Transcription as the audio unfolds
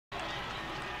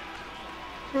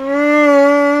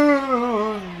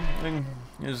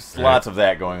There's lots of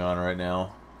that going on right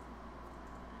now.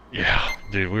 Yeah,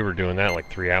 dude, we were doing that like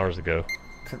 3 hours ago,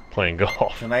 playing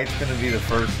golf. Tonight's gonna be the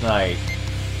first night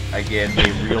I get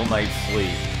a real night's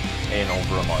sleep in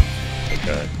over a month.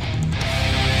 Okay.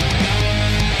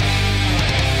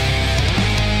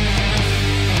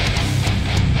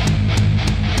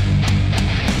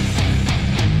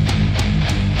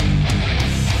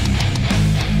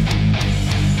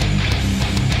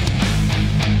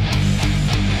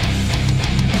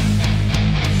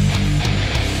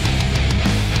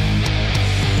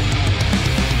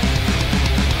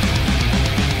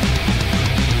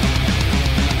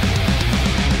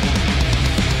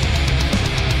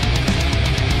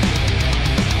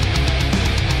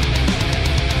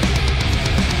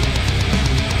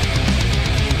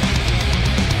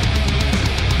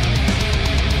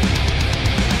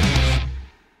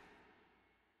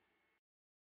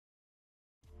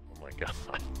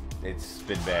 It's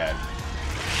been bad.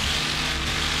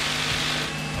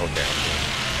 Okay, I'm good.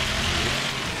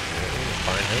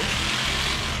 Fine, hey?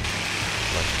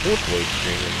 My fourth wave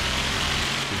stream in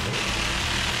 2 minutes.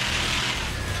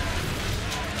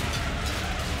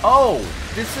 Oh!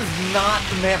 This is not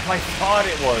the map I thought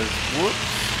it was. Whoops.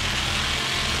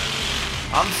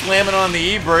 I'm slamming on the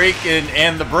e-brake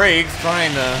and the brakes,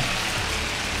 trying to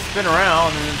spin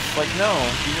around, and it's like, no,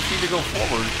 you just need to go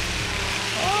forward.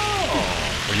 Oh.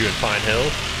 Are you in Pine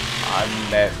Hill?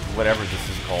 I'm at whatever this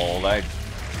is called. I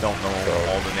don't know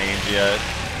all the names yet.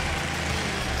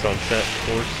 Sunset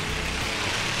course?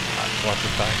 Lots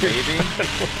of time. Maybe?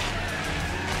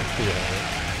 Yeah.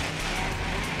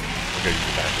 Okay,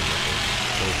 you back in the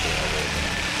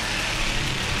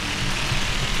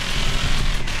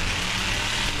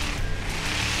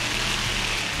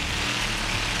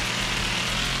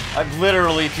I'm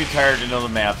literally too tired to know the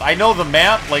map. I know the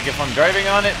map, like if I'm driving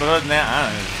on it, but other than that, I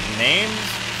don't know. Names?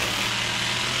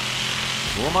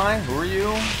 Who am I? Who are you?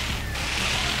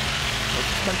 What's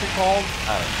this country called?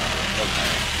 I don't know. Doesn't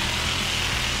matter.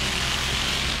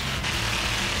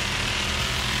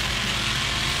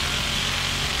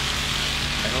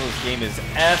 I know this game is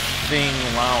effing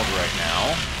loud right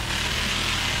now.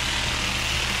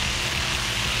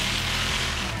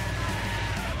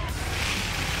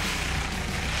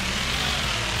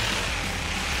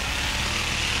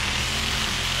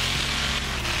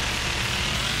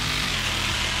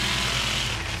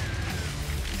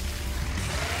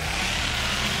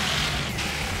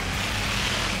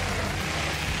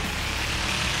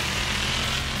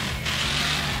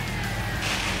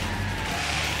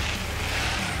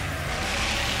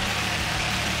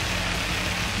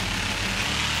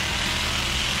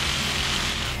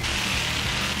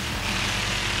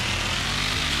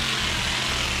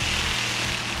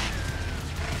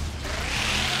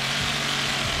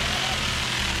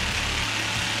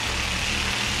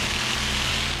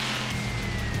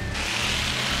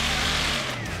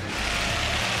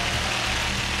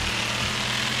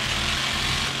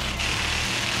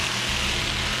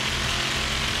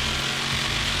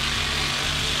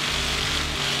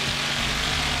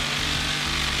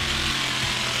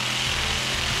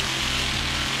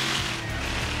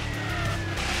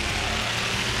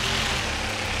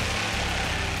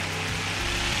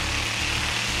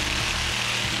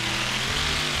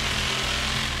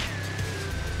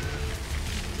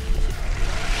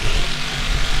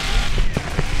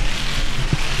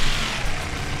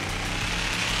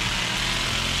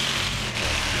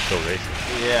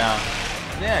 Yeah.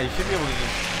 Yeah, you should be able to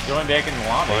just join back in the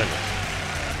lobby. Fine.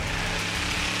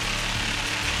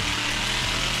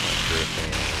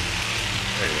 Gryphon.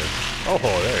 There he is. Oh,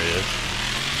 there he is.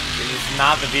 It's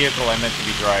not the vehicle I meant to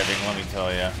be driving, let me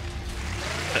tell you.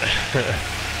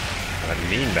 That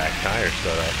mean back tire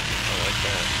setup. I like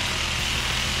that.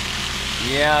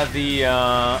 Yeah,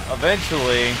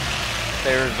 eventually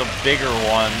there's a bigger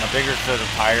one, a bigger set of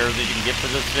tires that you can get for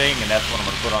this thing, and that's what I'm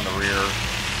going to put on the rear.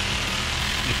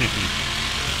 Dude,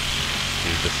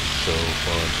 this is so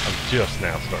fun. I'm just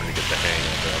now starting to get the hang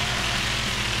of it.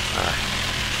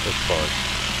 It's fun.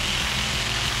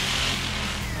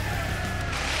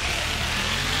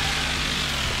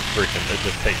 Freaking, it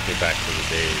just takes me back to the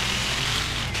days.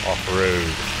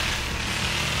 Off-road.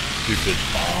 Stupid.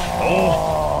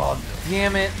 Oh,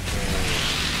 damn it.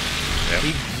 Yep.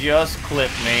 He just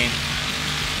clipped me.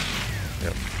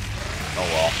 Yep. Oh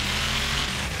well.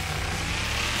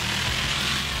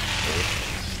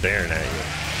 Staring at you.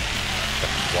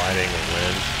 Wide angle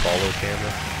lens, follow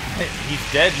camera. He's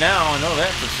dead now, I know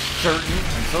that for certain.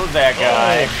 And so is that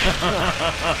guy.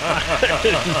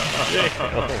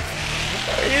 Oh.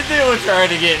 What are you doing trying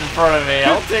to get in front of me?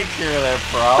 I'll take care of that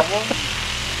problem.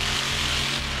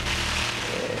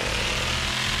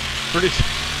 pretty sure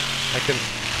I can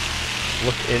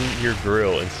look in your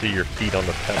grill and see your feet on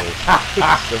the pedals.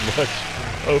 There's so much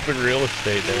open real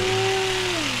estate there.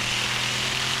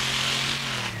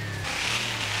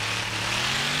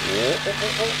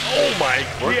 Oh my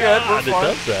We're god, good, it we're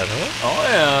does that, huh? Oh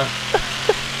yeah.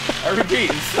 I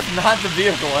repeat, this is not the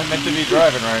vehicle I'm meant to be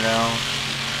driving right now.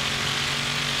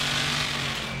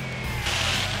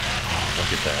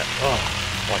 Look at that. Oh,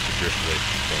 watch the drift away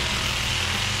from things.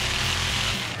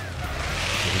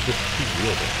 Just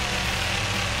two-wheeled it.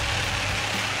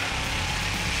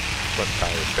 Front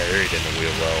tire buried in the wheel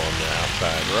well on the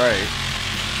outside. Right.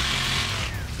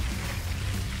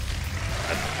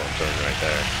 That's a fun turn right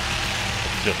there.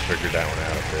 Let's just figure that one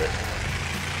out a bit.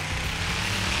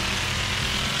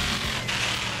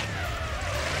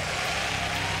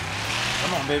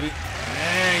 Come on, baby.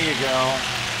 There you go.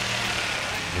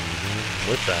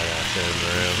 Whip that ass in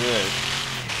around. Good.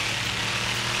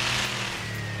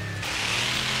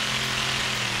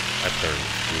 That turn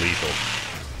lethal.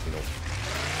 You know.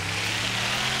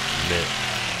 Mint.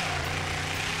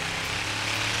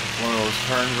 It's one of those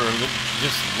turns where you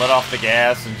just let off the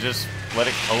gas and just let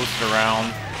it coast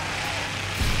around.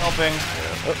 Helping.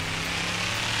 Yeah. Oh.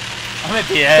 I'm at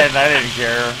the end. I didn't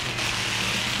care.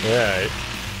 Yeah.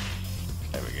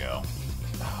 There we go.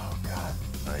 Oh, God.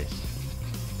 Nice.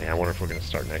 Man, I wonder if we're going to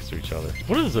start next to each other.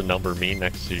 What does the number mean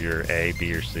next to your A,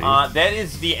 B, or C? That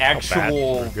is the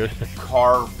actual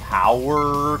car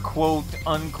power, quote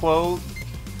unquote.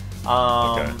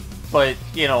 Okay. But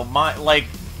you know, my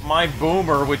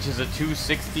boomer, which is a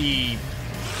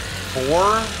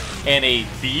 264 and a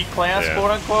B class, yeah,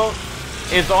 quote unquote,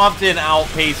 is often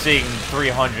outpacing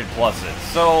 300 pluses.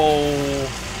 So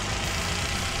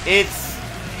it's,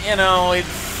 you know, it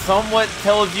somewhat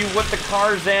tells you what the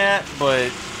car's at,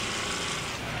 but.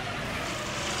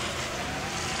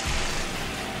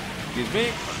 Excuse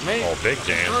me. Oh, big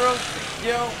jam.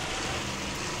 Yo.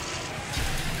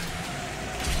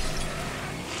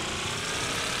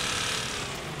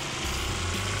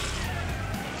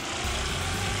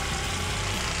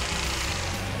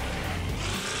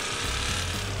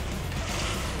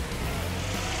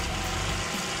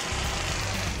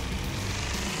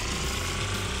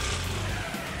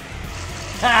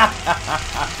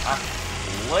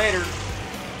 Later.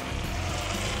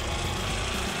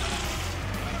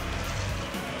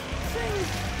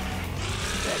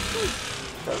 Actually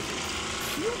doesn't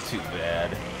feel too bad.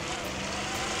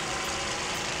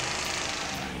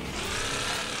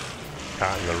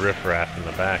 Caught in the riffraff in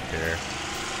the back there.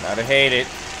 Gotta hate it.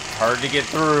 Hard to get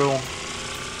through.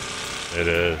 It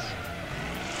is.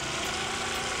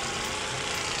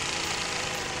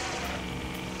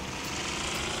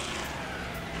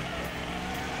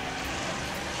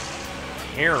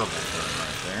 Terrible turn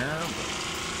right there, but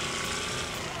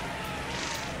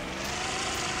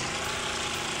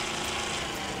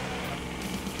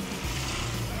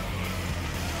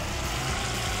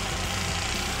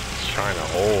It's trying to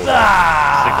hold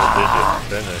single digit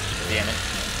finish. Damn it.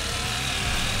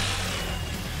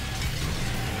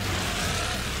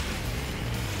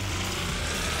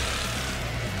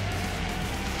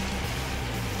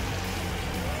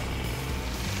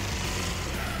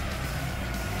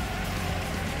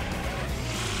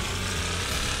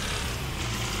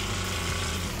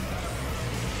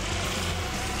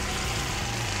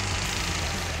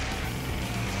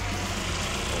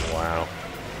 Wow.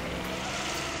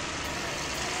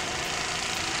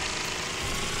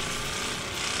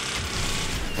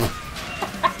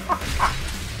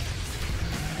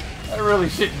 I really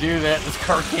shouldn't do that. This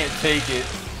car can't take it.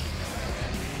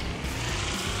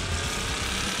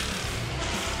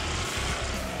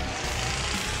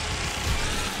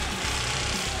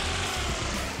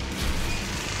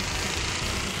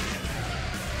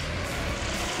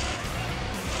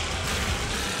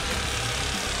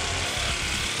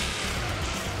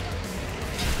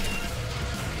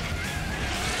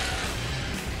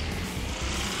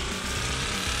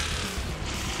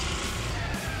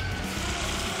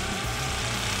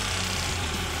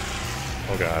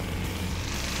 Oh god.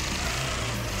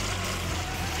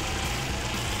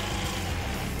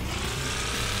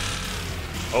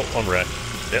 Oh, I'm red.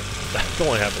 Yep, that's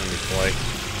only happened to me twice.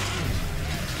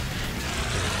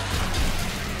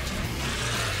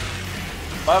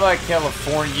 Bye-bye,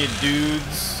 California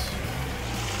dudes.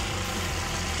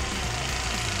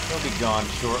 They'll be gone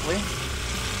shortly.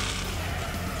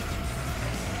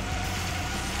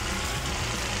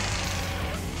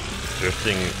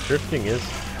 Drifting is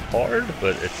hard,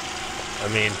 but it's, I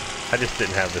mean, I just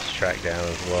didn't have this track down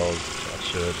as well as I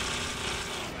should.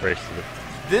 Race to the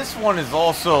This one is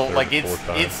also, Third, like, fourth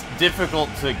time. it's difficult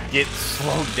to get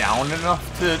slowed down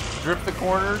enough to drift the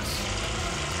corners.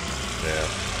 Yeah.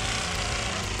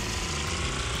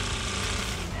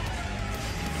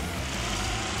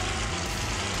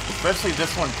 Especially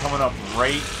this one coming up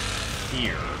right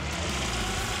here.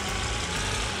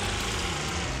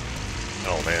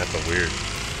 Oh man, that's a weird,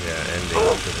 ending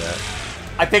after that.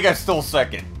 I think I stole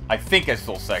second.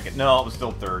 No, it was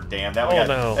still third. Damn, that Oh,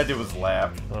 no. that dude was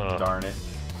lapped. Darn it.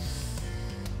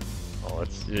 Oh,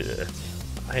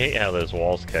 I hate how those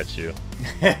walls catch you.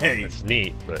 It's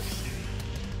neat, but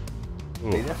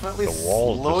ooh, They definitely the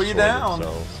walls slow you destroy down.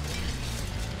 themselves.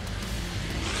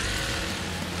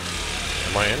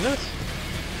 Am I in this?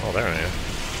 Oh, there I am.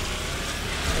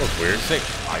 That was weird.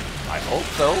 I hope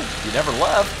so. You never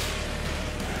left.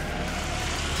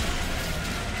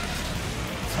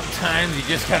 Sometimes you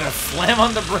just gotta slam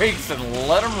on the brakes and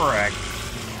let them wreck.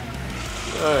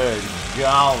 Good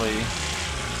golly.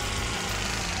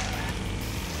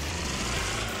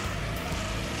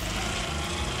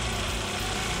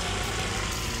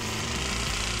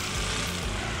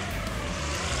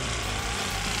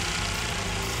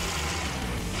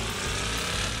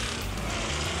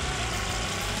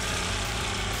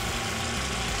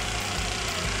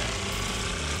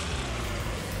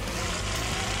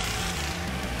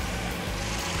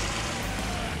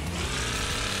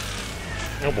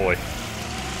 Oh boy.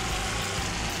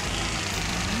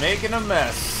 Making a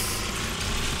mess.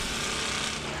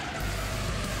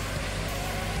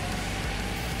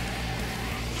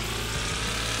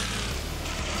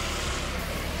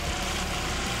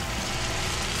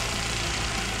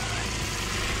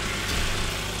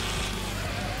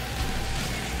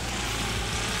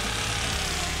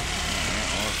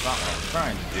 Well, it's not what I'm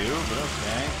trying to do, but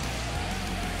okay.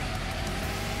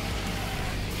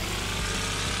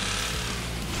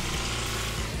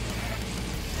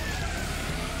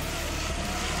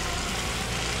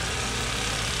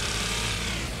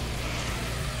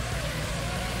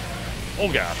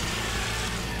 Oh god.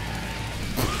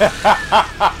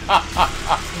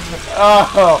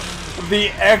 Oh, the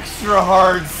extra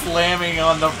hard slamming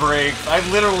on the brakes. I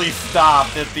literally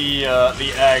stopped at the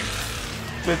X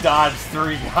to dodge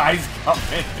 3 guys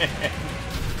coming in.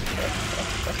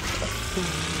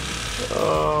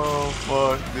 Oh,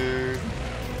 fuck, dude.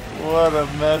 What a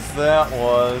mess that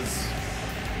was.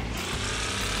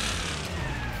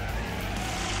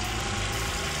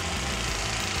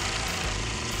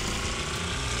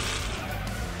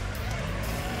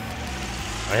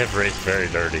 I have raced very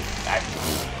dirty.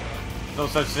 No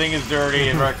such thing as dirty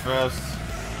in Wreckfest.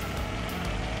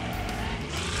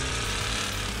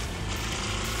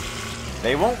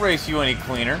 They won't race you any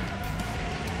cleaner.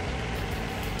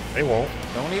 They won't.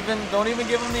 Don't even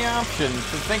give them the option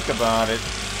to think about it.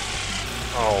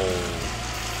 Oh.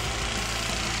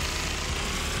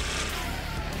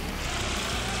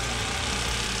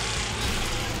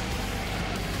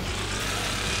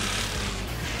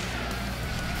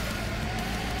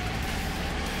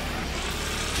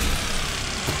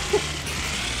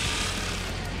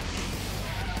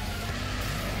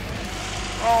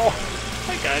 Oh,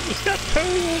 my guy just got towed.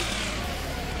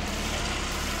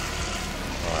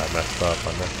 Oh, I messed up.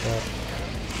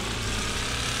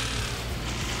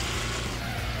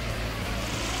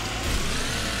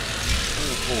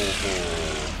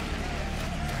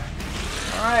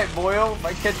 Alright, boyo, if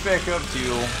I catch back up to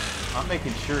you, I'm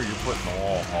making sure you're putting the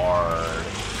wall hard.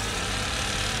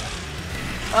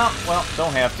 Oh, well,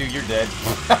 don't have to, you're dead.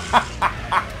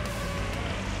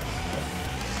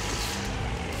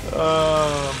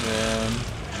 Oh, man.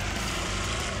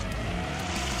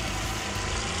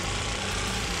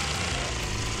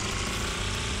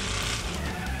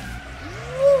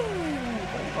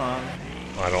 Hold on.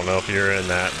 I don't know if you're in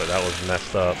that, but that was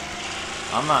messed up.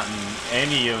 I'm not in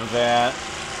any of that.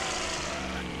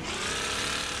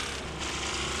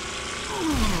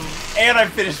 And I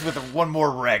finished with one more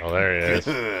wreck. Oh, there he is.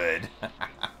 Good.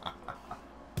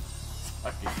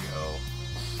 Fucking go.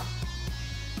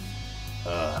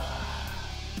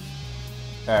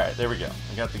 Alright, there we go.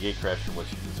 I got the gate crash for what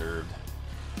you deserved.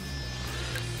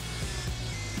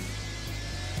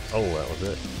 Oh, that was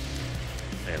it.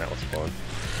 Man, that was fun.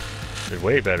 Did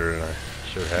way better than I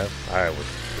should have. I was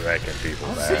wrecking people I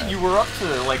was bad. saying you were up to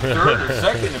like third or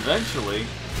second eventually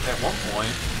at one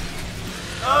point.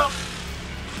 Oh!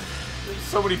 There's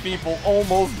so many people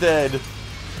almost dead.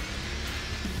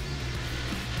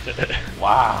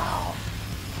 Wow.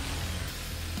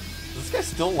 Is this guy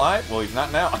still alive? Well, he's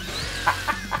not now.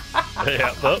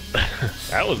 Yeah, well,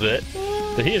 that was it.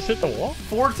 Did he just hit the wall?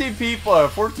 14 people,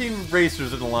 14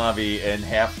 racers in the lobby, and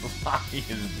half the lobby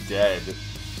is dead.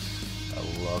 I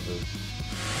love it.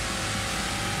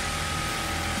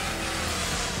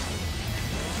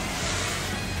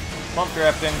 Bump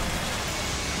drafting.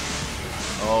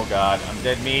 Oh god, I'm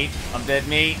dead meat. I'm dead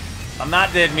meat. I'm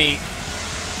not dead meat.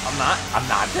 I'm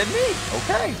not dead meat.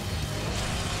 Okay.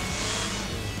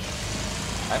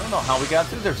 I don't know how we got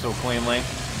through there so cleanly.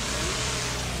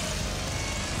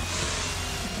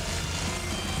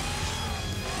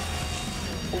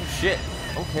 Oh shit.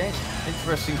 Okay.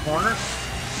 Interesting corner.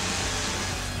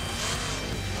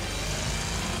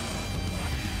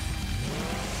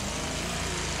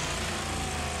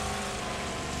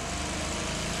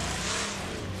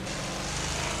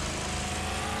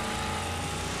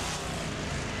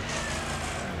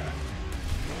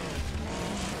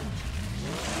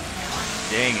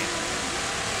 Dang it.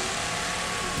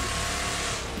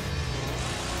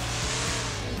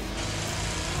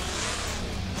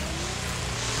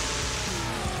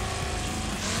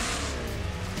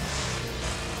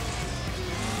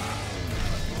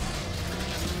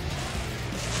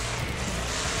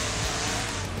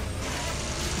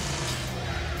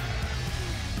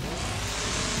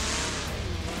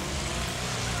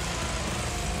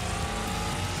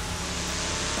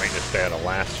 I can just stay at a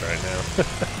last right now.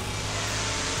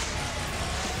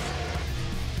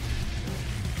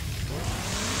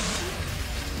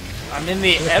 I'm in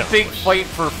the epic fight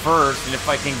for first, and if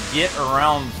I can get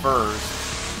around first,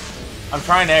 I'm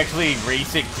trying to actually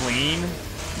race it clean,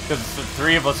 because the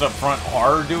three of us up front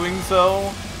are doing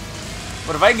so.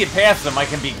 But if I can get past him, I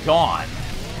can be gone.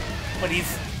 But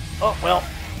he's... Oh, well,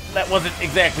 that wasn't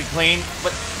exactly clean,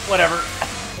 but whatever.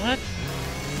 What?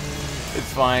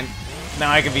 It's fine. Now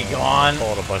I can be gone.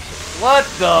 What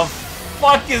the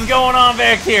fuck is going on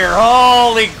back here?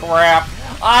 Holy crap.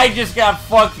 I just got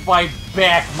fucked by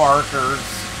back markers.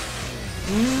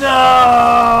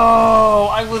 No!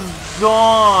 I was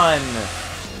gone.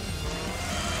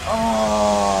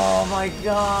 Oh my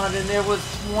god, and there was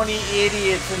 20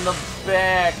 idiots in the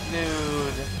back,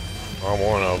 dude. I'm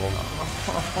one of them.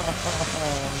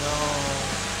 Oh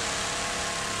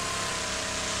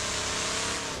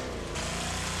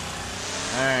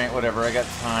no. Alright, whatever, I got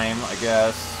time, I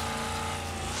guess.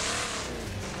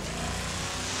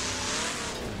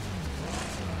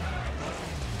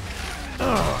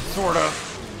 Sort of.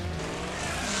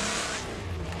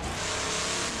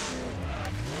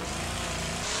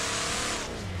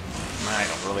 I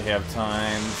don't really have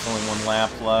time. There's only one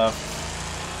lap left.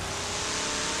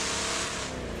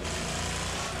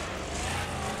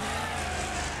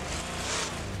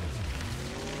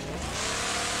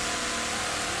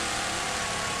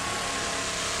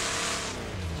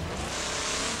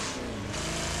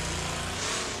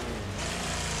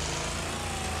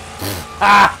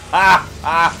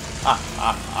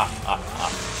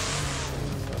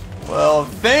 Well,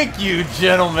 thank you,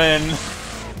 gentlemen.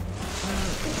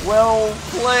 Well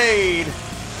played.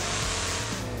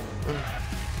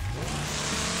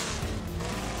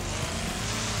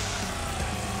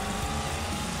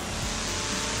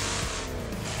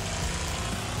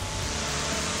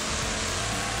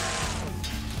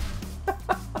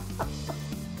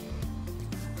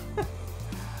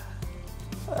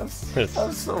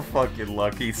 I'm so fucking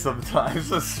lucky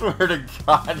sometimes, I swear to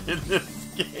God, in this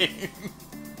game.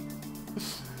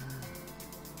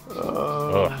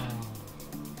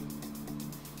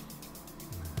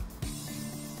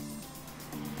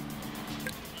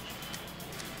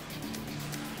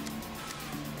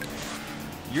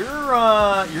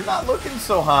 You're not looking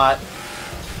so hot.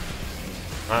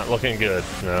 Not looking good,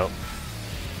 no.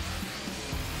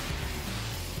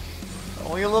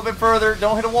 Only a little bit further.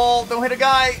 Don't hit a wall. Don't hit a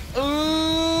guy.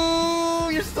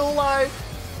 Ooh, you're still alive.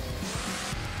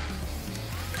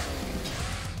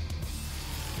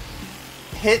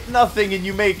 Hit nothing and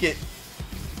you make it.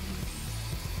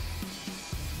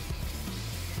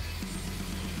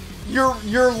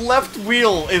 Your left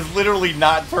wheel is literally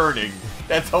not turning.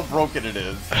 That's how broken it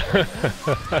is.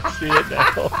 See it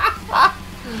now.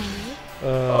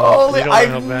 Holy,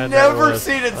 I've never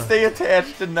seen it stay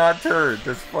attached and not turn.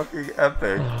 That's fucking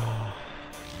epic.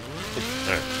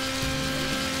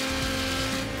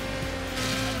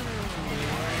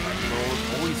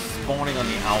 Always spawning on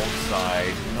the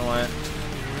outside. You know what?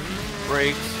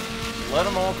 Brakes. Let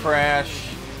them all crash.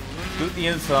 Boot the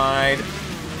inside.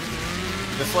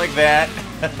 Just like that.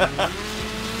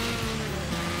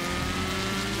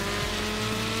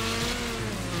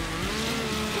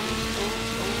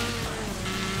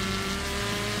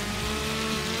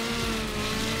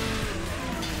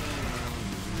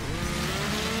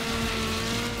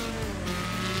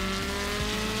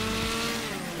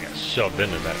 Shoved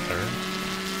into that turn.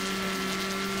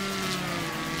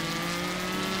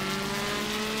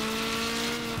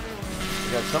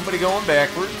 Got somebody going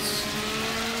backwards.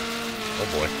 Oh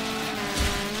boy.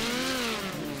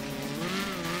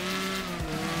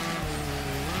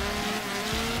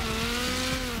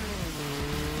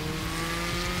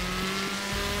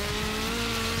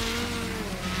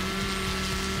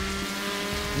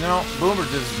 No, Boomer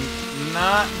does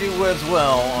not do as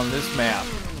well on this map.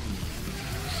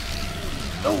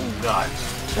 Oh god.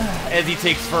 As he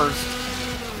takes first.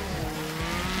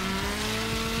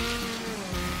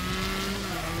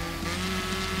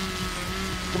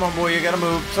 Come on, boy, you gotta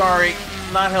move. Sorry,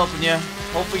 not helping you.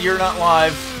 Hopefully you're not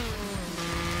live.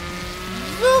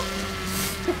 Zoop.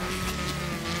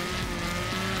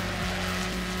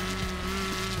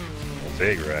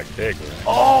 Big wreck, big wreck.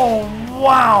 Oh,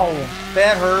 wow!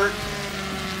 That hurt.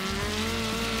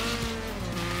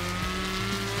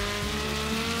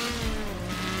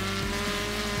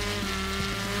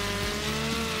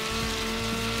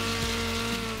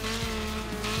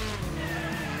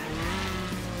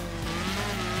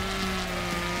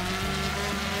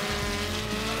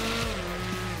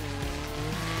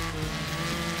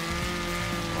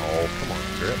 Oh, come on,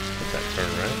 Grip. Get that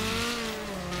turn right.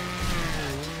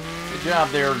 Good job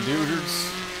there, duders.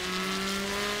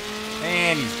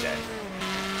 And he's dead.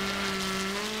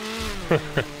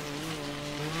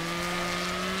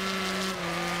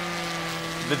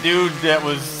 The dude that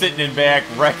was sitting in back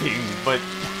wrecking, but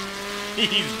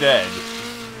he's dead.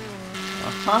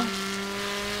 Uh-huh.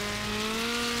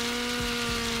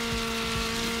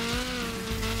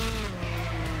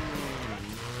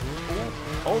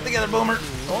 Hold it together, Boomer.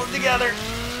 Hold it together.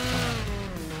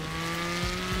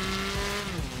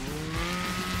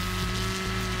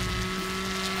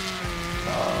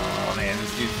 Oh, man,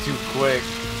 this dude's too quick.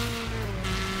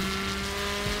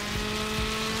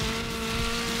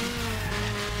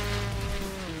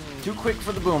 Too quick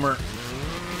for the Boomer.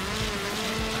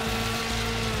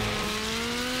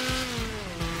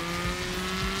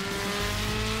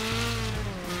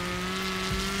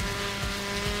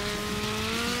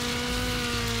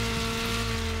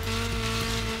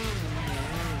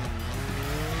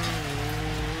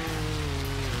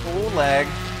 Oh, lag.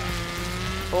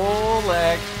 Oh,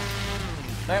 lag.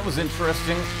 That was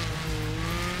interesting.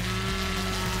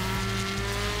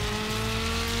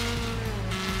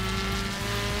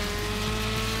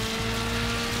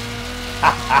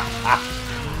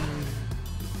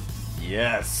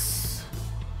 Yes.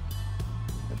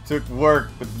 It took work,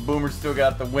 but the Boomer still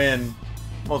got the win.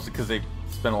 Mostly because they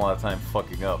spent a lot of time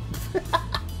fucking up.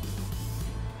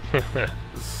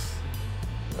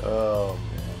 Oh,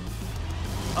 man.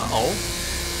 Uh-oh.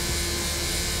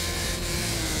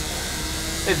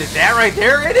 Is it that right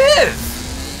there? It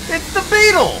is! It's the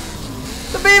Beetle!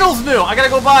 The Beetle's new! I gotta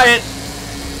go buy it.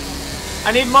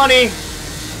 I need money.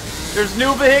 There's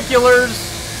new vehiculars.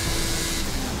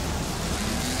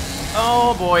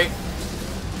 Oh boy.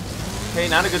 Okay,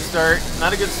 not a good start.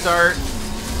 Not a good start.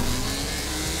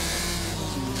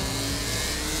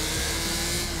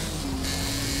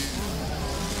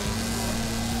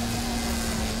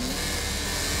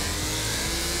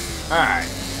 Alright.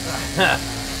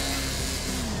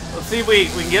 Let's see if we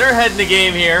can get our head in the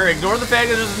game here. Ignore the fact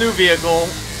that there's a new vehicle.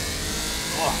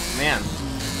 Oh, man.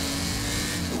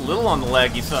 A little on the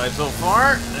laggy side so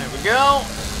far. There we go.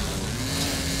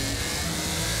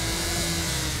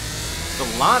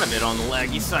 There's a lot of it on the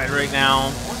laggy side right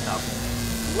now. What the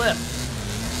flip?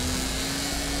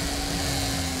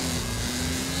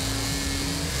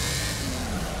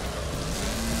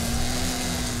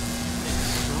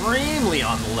 Extremely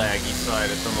on the laggy side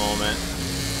at the moment.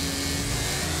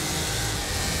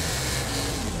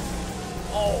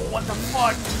 Oh, what the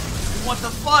fuck? What the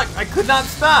fuck? I could not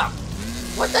stop.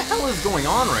 What the hell is going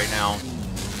on right now?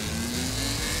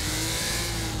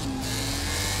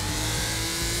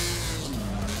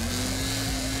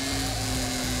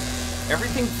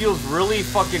 Everything feels really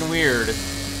fucking weird. Of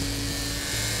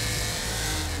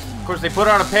course, they put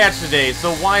out a patch today,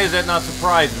 so why does that not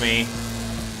surprise me?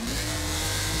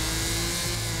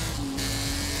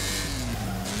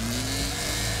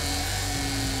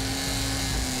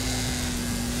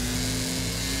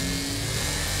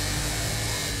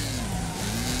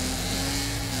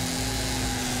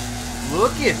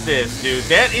 Look at this, dude.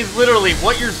 That is literally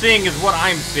what you're seeing is what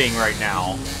I'm seeing right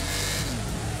now.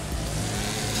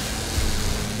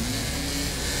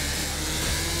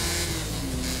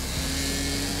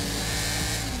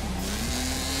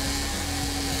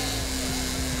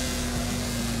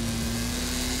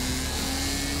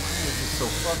 This is so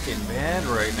fucking bad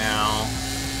right now.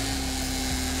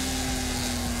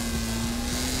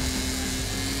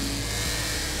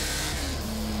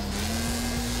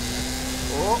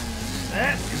 Oh.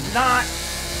 That is not...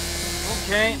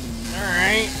 Okay.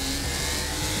 Alright.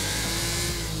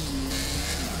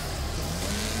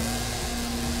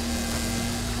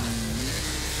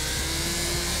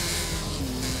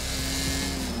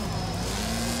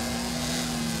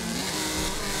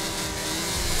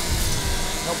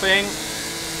 Helping.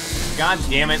 God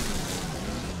damn it.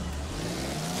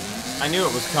 I knew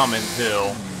it was coming,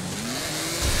 too.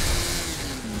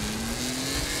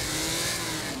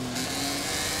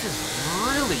 This is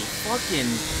really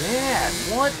fucking bad.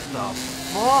 What the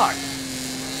fuck?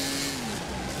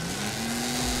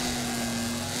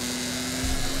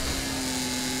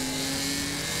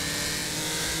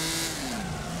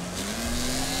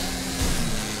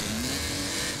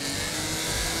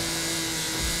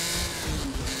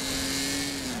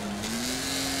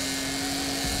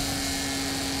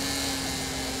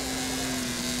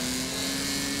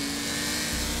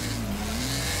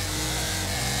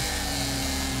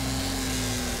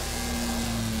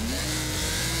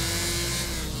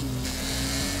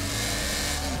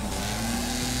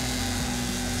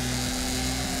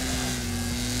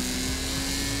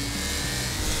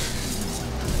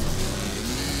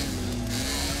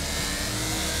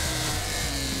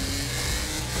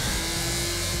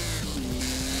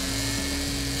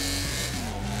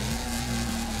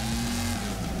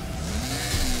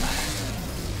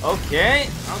 Okay,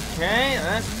 okay,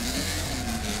 that's...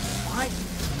 Why?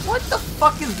 What the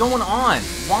fuck is going on?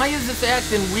 Why is this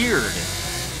acting weird?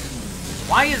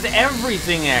 Why is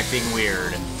everything acting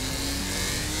weird?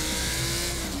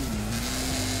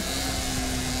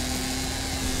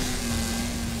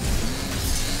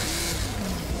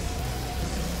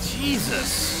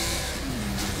 Jesus.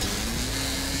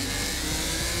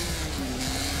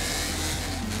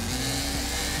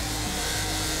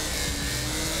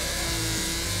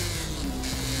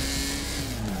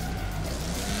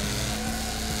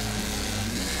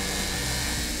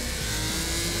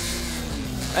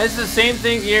 It's the same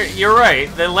thing. You're right.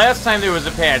 The last time there was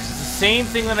a patch, it's the same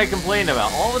thing that I complained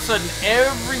about. All of a sudden,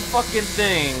 every fucking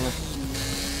thing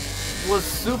was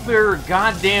super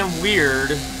goddamn weird.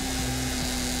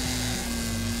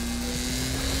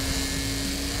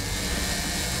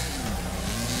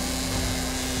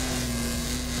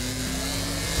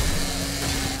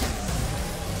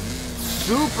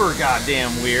 Super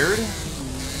goddamn weird.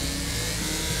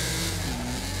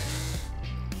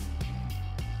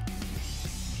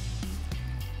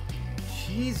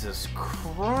 Jesus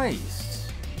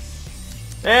Christ.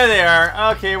 There they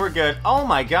are. Okay, we're good. Oh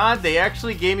my god, they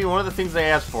actually gave me one of the things I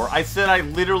asked for. I said I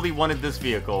literally wanted this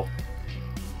vehicle.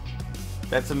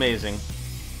 That's amazing.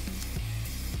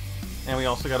 And we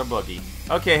also got a buggy.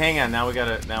 Okay, hang on. Now we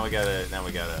gotta,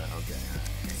 okay.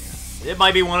 It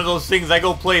might be one of those things I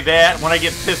go play that when I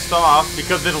get pissed off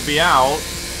because it'll be out.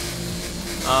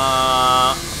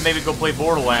 Maybe go play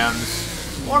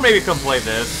Borderlands. Or maybe come play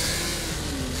this.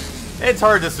 It's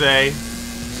hard to say.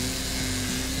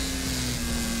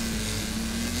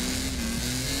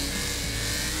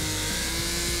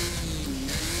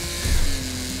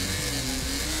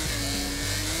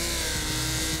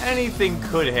 Anything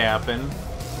could happen.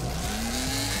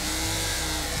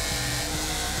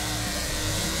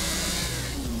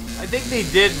 I think they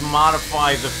did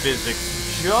modify the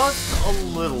physics just a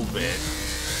little bit.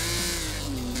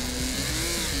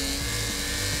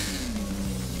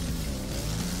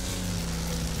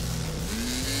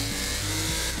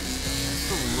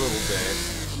 A little bit.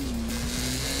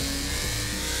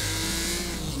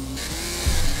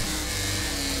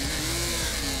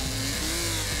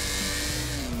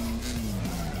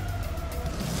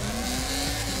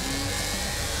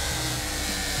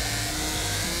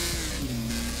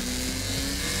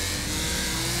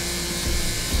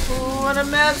 What a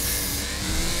mess!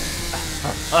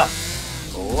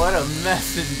 What a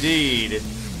mess indeed.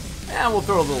 Yeah, we'll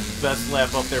throw a little best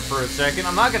laugh up there for a second.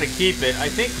 I'm not going to keep it. I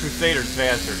think Crusader's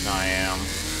faster than I am.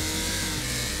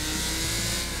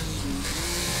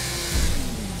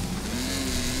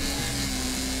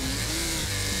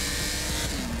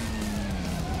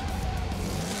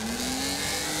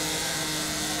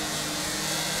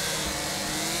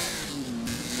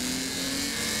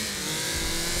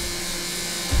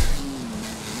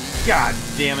 God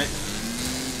damn it.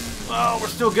 Oh, we're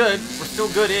still good. We're still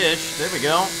good-ish. There we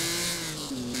go.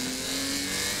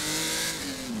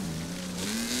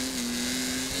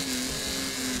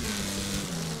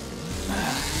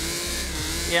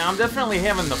 Yeah, I'm definitely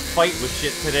having to fight with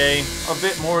shit today. A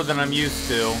bit more than I'm used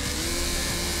to.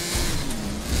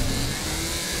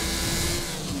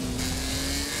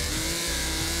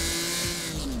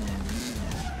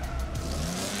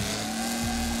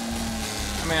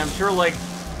 I mean, I'm sure, like,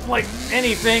 like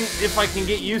anything, if I can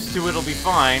get used to it, it'll be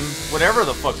fine. Whatever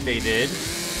the fuck they did.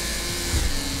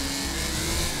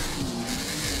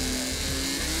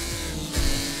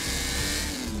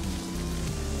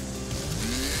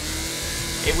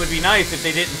 It would be nice if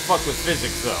they didn't fuck with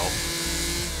physics, though.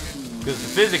 Because the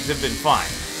physics have been fine.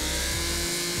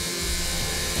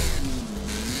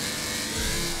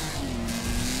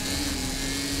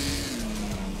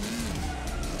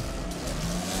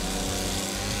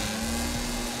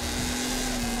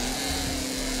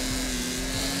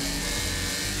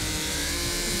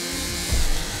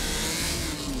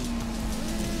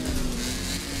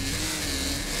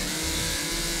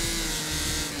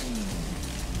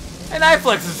 And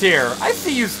iFlex is here. I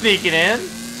see you sneaking in.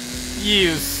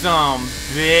 You some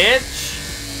bitch.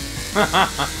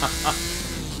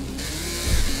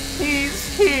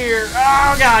 He's here.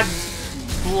 Oh, God.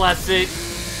 Bless it.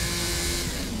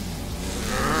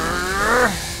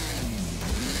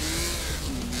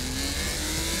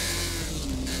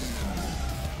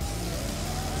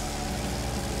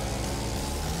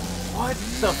 What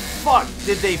the fuck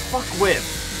did they fuck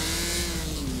with?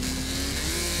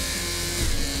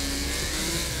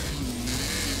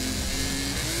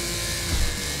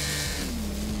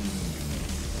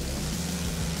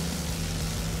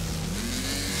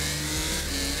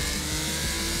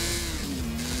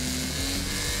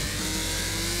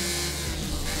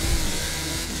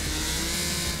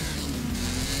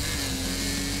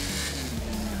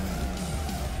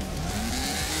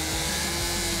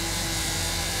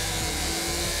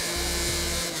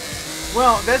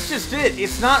 Well, that's just it.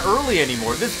 It's not early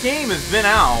anymore. This game has been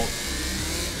out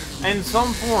in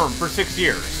some form for 6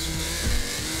 years.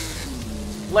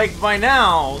 Like, by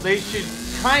now, they should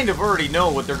kind of already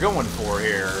know what they're going for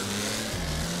here.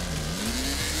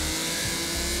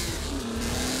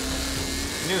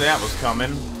 I knew that was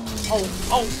coming. Oh,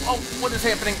 what is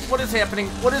happening? What is happening?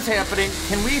 What is happening?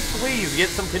 Can we please get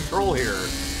some control here?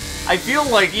 I feel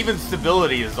like even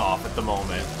stability is off at the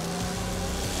moment.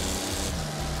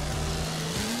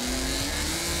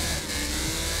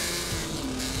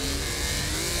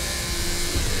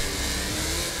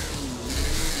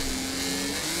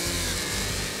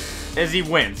 As he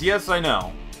wins. Yes, I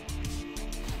know.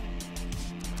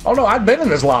 Oh no, I'd been in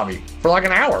this lobby for like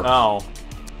an hour. Oh.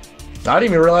 I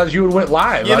didn't even realize you went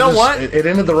live. You know what? It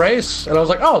ended the race, and I was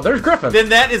like, oh, there's Gryphon. Then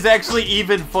that is actually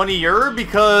even funnier,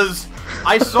 because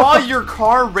I saw your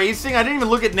car racing. I didn't even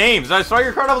look at names. I saw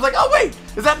your car, and I was like, oh, wait,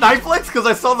 is that Knifeflex? Because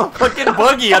I saw the fucking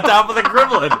buggy on top of the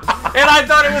Gremlin. And I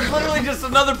thought it was literally just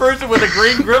another person with a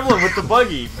green Gremlin with the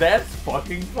buggy. That's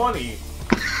fucking funny.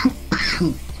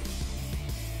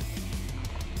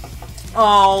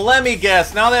 Oh, let me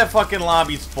guess. Now that fucking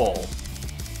lobby's full.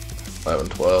 11,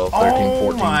 12, 13,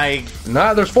 14. Oh my...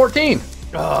 Nah, there's 14.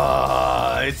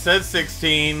 It says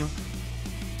 16.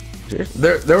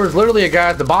 There was literally a guy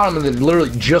at the bottom that literally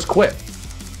just quit.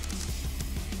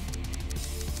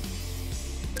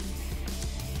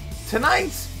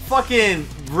 Tonight's fucking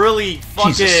really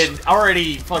fucking Jesus.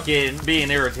 already fucking being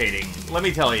irritating. Let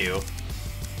me tell you.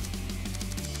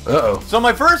 Uh-oh. So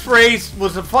my first race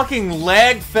was a fucking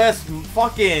lag fest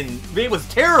fucking... It was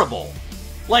terrible.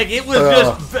 Like, it was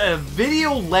just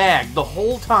video lag the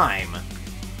whole time.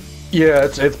 Yeah,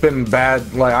 it's been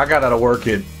bad. Like, I got out of work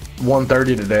at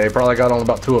 1:30 today. Probably got on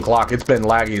about 2 o'clock. It's been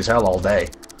laggy as hell all day.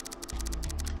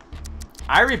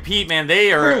 I repeat, man,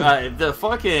 they are... the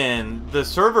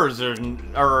servers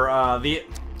are the...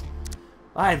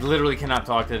 I literally cannot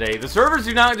talk today. The servers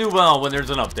do not do well when there's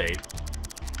an update.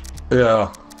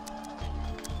 Yeah.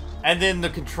 And then the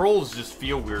controls just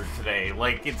feel weird today.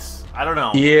 Like, it's... I don't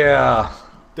know. Yeah.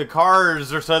 The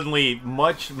cars are suddenly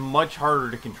much, much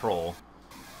harder to control.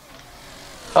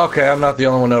 Okay, I'm not the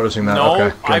only one noticing that. No,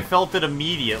 okay, I felt it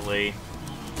immediately.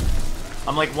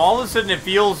 I'm like, well, all of a sudden it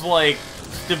feels like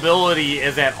stability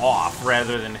is at off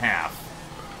rather than half.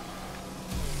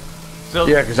 So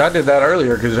yeah, because I did that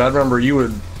earlier, because I remember you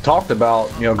had talked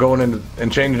about, you know, going in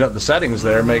and changing up the settings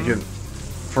there, make it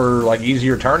for like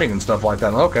easier turning and stuff like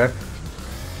that. Okay.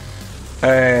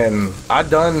 And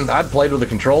I'd played with the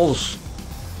controls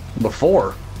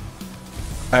before,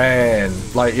 and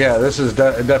like, yeah, this is it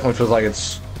definitely feels like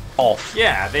it's off.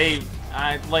 Yeah,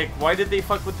 like, why did they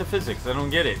fuck with the physics? I don't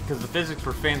get it, because the physics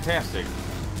were fantastic.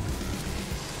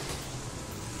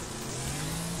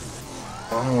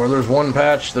 Where there's one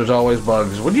patch, there's always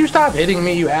bugs. Would you stop hitting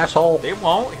me, you asshole? They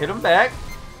won't. Hit them back.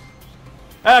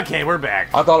 Okay, we're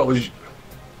back. I thought it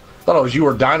was you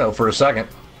or Dino for a second.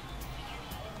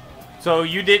 So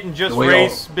you didn't just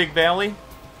race Big Valley?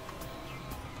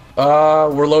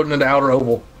 We're loading into Outer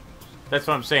Oval. That's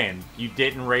what I'm saying. You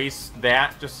didn't race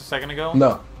that just a second ago?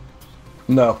 No.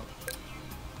 No.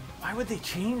 Why would they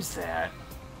change that?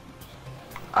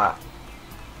 I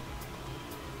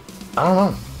don't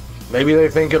know. Maybe they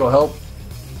think it'll help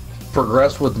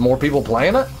progress with more people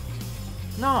playing it?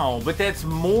 No, but that's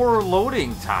more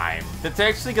loading time. That's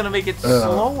actually going to make it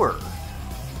slower.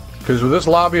 Because with this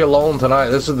lobby alone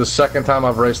tonight, this is the second time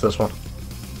I've raced this one.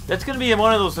 That's going to be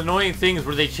one of those annoying things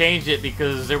where they changed it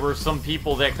because there were some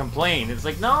people that complained. It's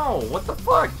like, no, what the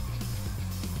fuck?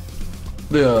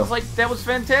 Yeah. It's like, that was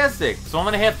fantastic. So I'm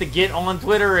going to have to get on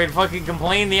Twitter and fucking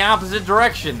complain the opposite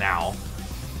direction now.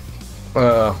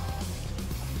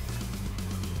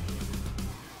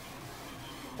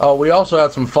 Oh, we also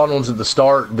had some fun ones at the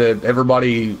start that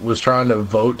everybody was trying to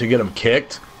vote to get them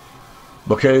kicked.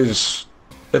 Because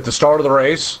at the start of the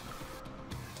race,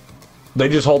 they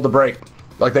just hold the brake.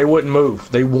 Like, they wouldn't move.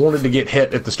 They wanted to get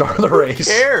hit at the start of the race.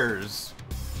 Who cares?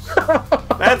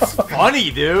 That's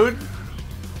funny, dude.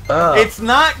 It's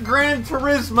not Gran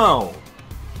Turismo.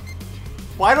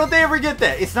 Why don't they ever get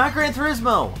that? It's not Gran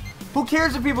Turismo. Who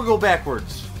cares if people go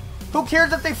backwards? Who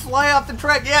cares if they fly off the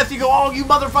track? Yes, you go, oh, you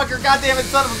motherfucker, goddammit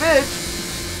son of a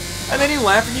bitch. And then you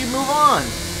laugh and you move on.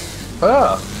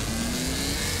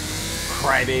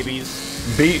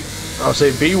 Crybabies. I'll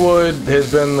say B-Wood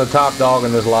has been the top dog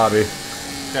in this lobby.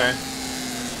 Okay.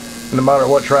 No matter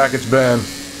what track it's been.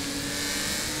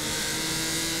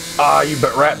 Ah, you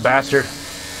rat bastard.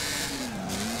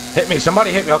 Hit me.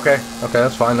 Somebody hit me. Okay. Okay,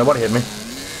 that's fine. Nobody hit me.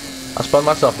 I spun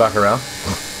myself back around.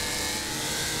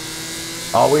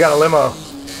 Oh, we got a limo.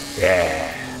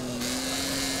 Yeah.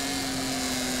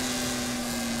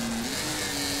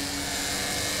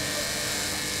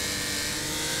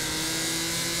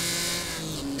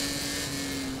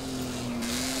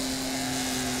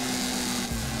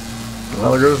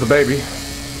 Well, there goes the baby.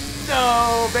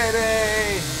 No,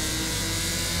 baby.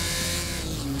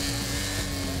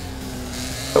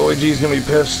 OAG's gonna be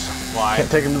pissed. Why? Can't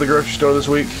take him to the grocery store this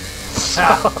week.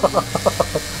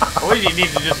 OAG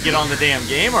needs to just get on the damn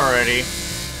game already.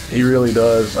 He really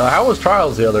does. How was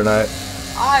Trials the other night?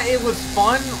 It was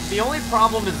fun. The only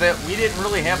problem is that we didn't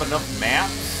really have enough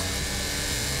maps.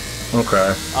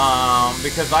 Okay.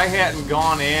 Because I hadn't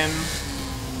gone in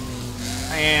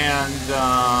and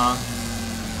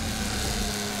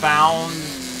found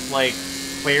like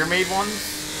player-made ones.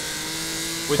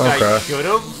 Which I should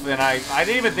have, and I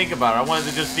didn't even think about it. I wanted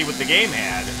to just see what the game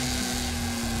had.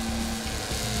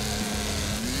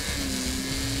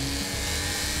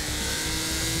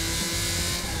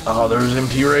 Oh, there's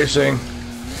MT Racing.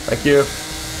 Thank you.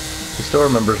 He still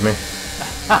remembers me.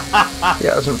 He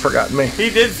hasn't forgotten me. He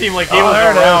did seem like he was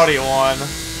a rowdy one.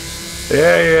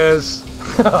 Yeah, he is.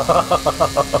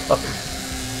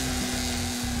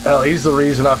 Hell, he's the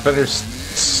reason I finished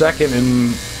second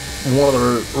in one of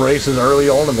the races early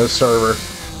on in this server.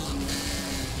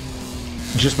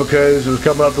 Just because it was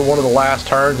coming up to one of the last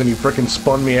turns and he freaking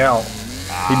spun me out.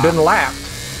 He'd been lapped.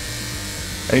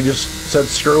 And he just said,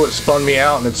 screw it, spun me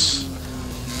out. And it's,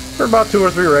 for about 2 or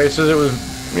 3 races, it was,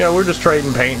 you know, we're just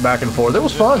trading paint back and forth. It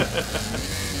was fun.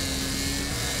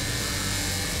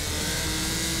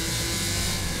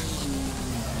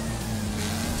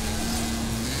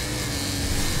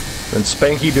 And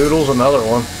Spanky Doodle's another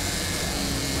one.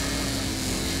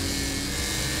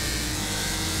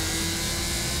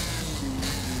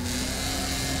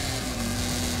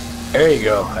 There you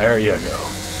go. There you go.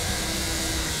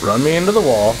 Run me into the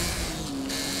wall.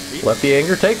 Let the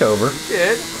anger take over. You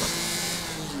did.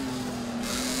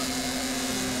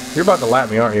 You're about to lap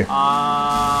me, aren't you?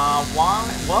 Why?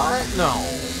 What? No.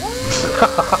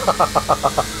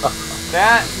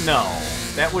 No.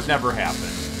 That would never happen.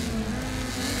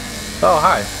 Oh,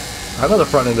 hi. Another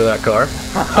front end of that car.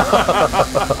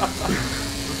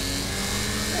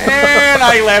 And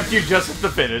I lapped you just at the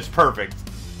finish. Perfect.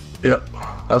 Yep.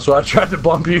 That's why I tried to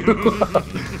bump you.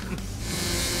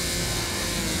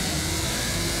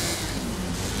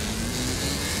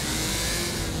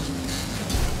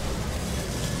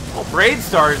 Well,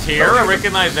 Braidstar's here. I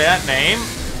recognize that name.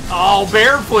 Oh,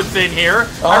 Barefoot's in here.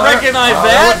 Oh, I recognize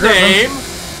that name.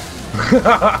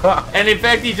 And in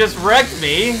fact, he just wrecked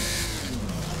me.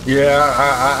 Yeah,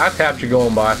 I tapped you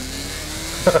going by.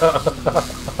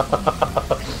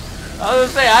 I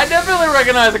was gonna say, I definitely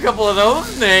recognize a couple of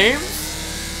those names.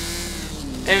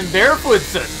 And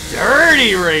Barefoot's a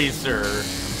dirty racer.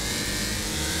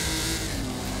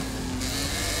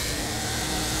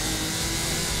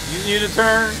 Using you to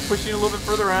turn, pushing you a little bit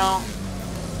further out.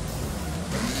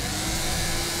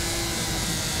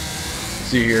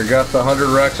 See here, got the 100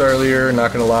 wrecks earlier.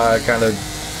 Not gonna lie, I kind of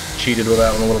cheated with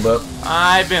that one a little bit.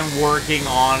 I've been working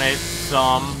on it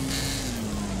some.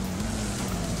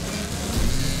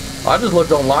 I just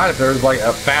looked online if there was like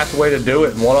a fast way to do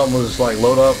it, and one of them was like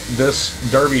load up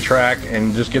this derby track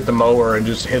and just get the mower and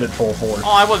just hit it full force. Oh,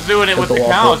 I was doing it with the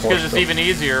couch because it's even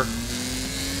easier.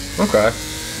 Okay.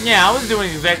 Yeah, I was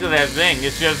doing exactly that thing.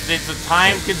 It's just, it's a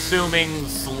time-consuming,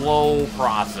 slow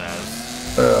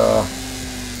process.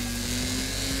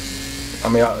 I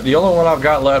mean, the only one I've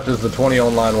got left is the 20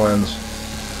 online wins.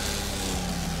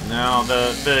 No,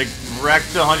 the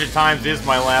wrecked 100 times is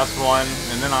my last one,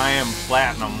 and then I am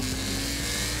platinum.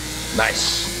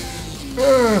 Nice.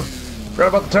 Forgot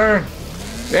about the turn.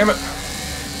 Damn it.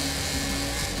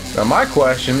 Now my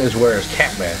question is, where is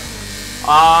Catman?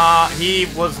 He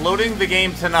was loading the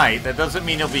game tonight. That doesn't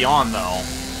mean he'll be on, though.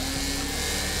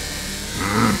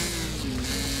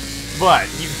 But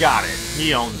he's got it.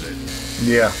 He owns it.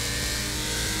 Yeah.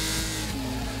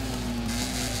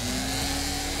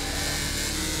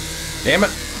 Damn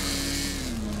it.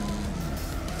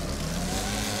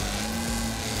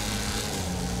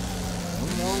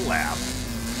 One more lap.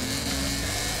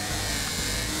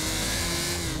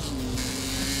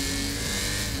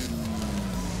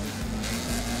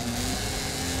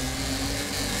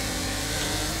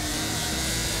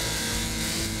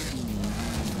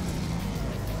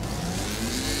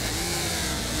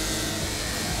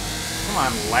 Come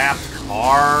on, lapped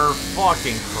car.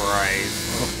 Fucking Christ.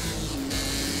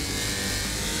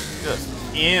 Just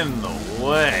in the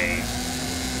way.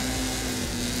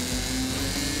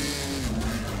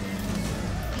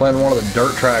 Playing one of the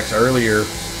dirt tracks earlier.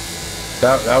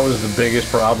 That was the biggest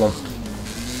problem.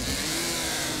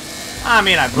 I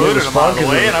mean, I booted him out of the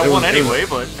way and I won anyway,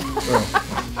 but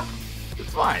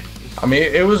it's fine. I mean,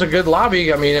 it was a good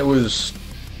lobby. I mean, it was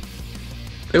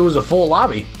a full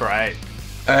lobby. Right.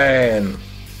 And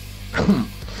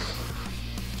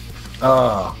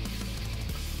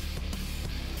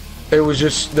it was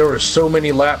just, there were so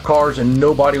many lap cars and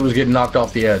nobody was getting knocked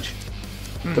off the edge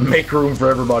to make room for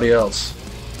everybody else.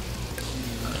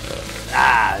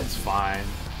 It's fine.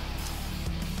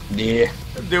 Yeah.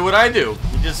 Do what I do.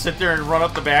 You just sit there and run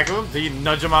up the back of him until you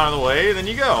nudge him out of the way, and then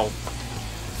you go.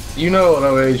 You know what,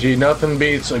 OAG, nothing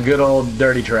beats a good old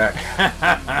dirty track.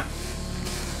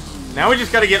 Now we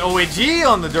just gotta get OAG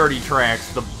on the dirty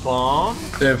tracks, the bum.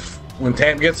 When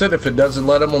T.A.N.K gets it, if it doesn't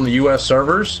let him on the US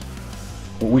servers,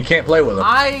 we can't play with him.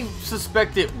 I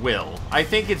suspect it will. I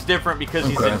think it's different because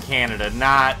he's in Canada,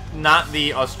 not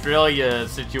the Australia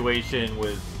situation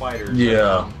with fighters.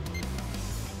 Yeah.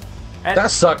 That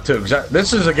sucked too, because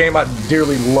this is a game I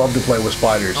dearly love to play with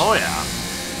spiders. Oh yeah.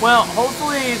 Well,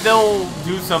 hopefully they'll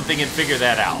do something and figure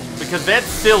that out, because that's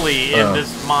silly in this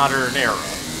modern era.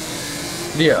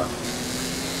 Yeah.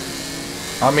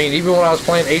 I mean, even when I was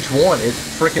playing H1, it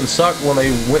freaking sucked when they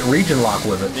went region lock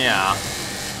with it. Yeah.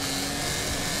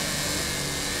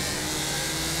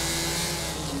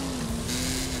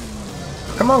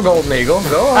 Come on, Golden Eagle.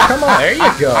 Go on, come on. There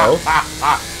you go.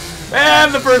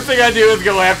 And the first thing I do is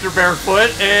go after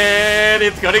Barefoot, and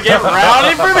it's going to get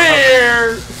rowdy from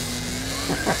here.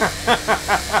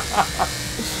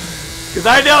 Because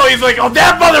I know he's like, oh,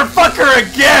 that motherfucker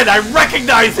again. I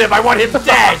recognize him. I want him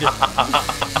dead.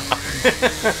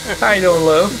 How you doing,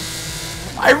 Lou?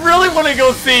 I really want to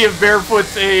go see if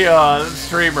Barefoot's a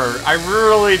streamer. I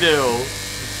really do.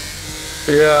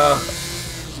 Yeah.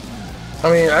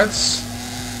 I mean,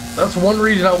 that's one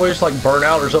reason I wish like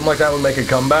Burnout or something like that would make a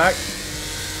comeback.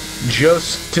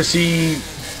 Just to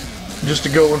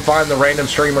go and find the random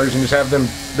streamers and just have them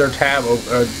their tab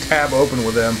open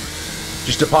with them,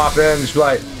 just to pop in and just be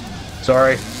like,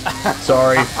 sorry.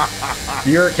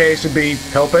 Your case would be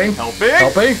helping.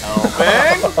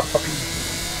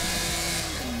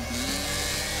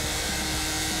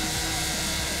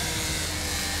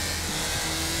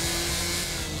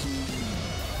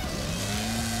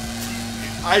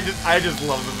 I just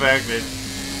love the fact that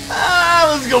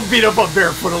let's go beat up on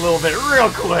Barefoot a little bit real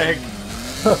quick.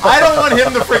 I don't want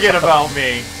him to forget about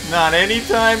me. Not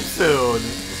anytime soon.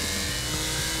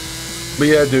 But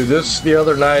yeah, dude, the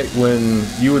other night when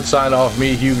you would sign off,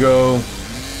 me, Hugo,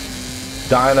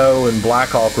 Dino, and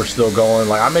Blackhawk were still going,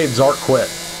 like, I made Zark quit.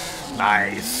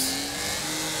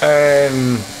 Nice.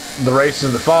 And the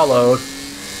races that followed,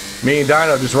 me and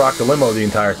Dino just rocked the limo the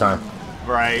entire time.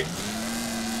 Right.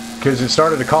 Because it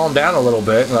started to calm down a little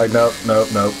bit, and like, nope.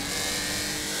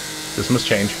 This must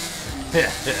change.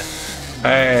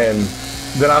 And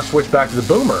then I switched back to the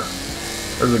Boomer,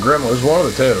 or the Gremlin, it was one of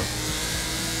the two.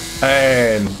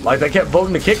 And, like, they kept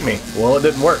voting to kick me. Well, it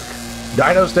didn't work.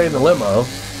 Dino stayed in the limo.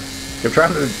 Kept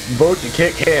trying to vote to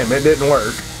kick him. It didn't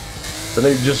work. Then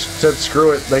they just said,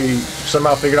 screw it. They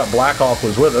somehow figured out Blackhawk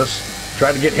was with us.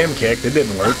 Tried to get him kicked. It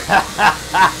didn't work.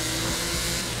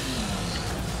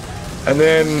 And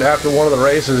then after one of the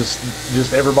races,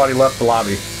 just everybody left the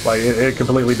lobby. Like, it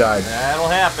completely died. That'll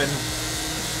happen.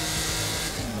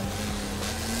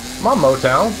 Come on,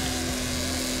 Motown.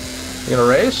 You gonna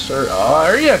race? Or, oh,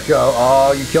 there you go.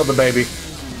 Oh, you killed the baby.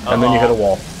 And then you hit a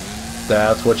wall.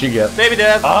 That's what you get. Baby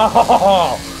death.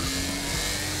 Oh,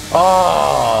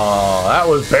 oh, that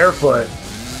was barefoot.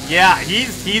 Yeah,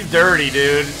 he's dirty,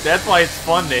 dude. That's why it's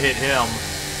fun to hit him.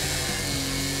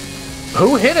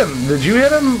 Who hit him? Did you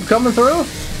hit him coming through?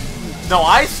 No,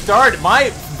 I started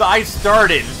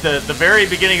the very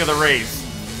beginning of the race.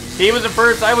 He was in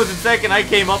first, I was in second, I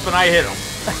came up and I hit him.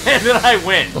 And then I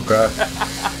went. Okay.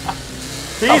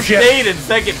 He stayed in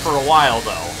second for a while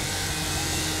though.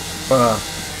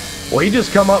 Well, he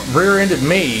just come up rear-ended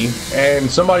me, and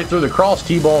somebody threw the cross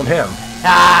T-boned him.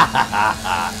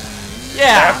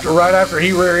 Yeah. Right after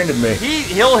he rear-ended me.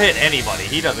 He'll hit anybody.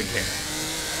 He doesn't care.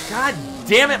 God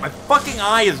damn it! My fucking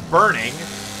eye is burning.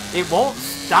 It won't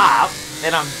stop,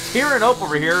 and I'm tearing up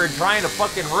over here and trying to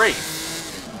fucking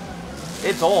race.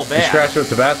 It's all bad. You scratched with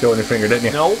Tabasco on your finger, didn't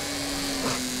you? Nope.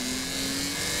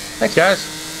 Thanks, guys.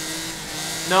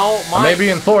 No, I may be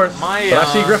in fourth, but I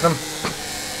see Gryphon.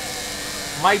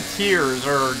 My tears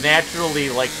are naturally,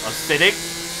 like, acidic.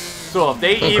 So if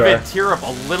they even tear up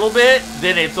a little bit,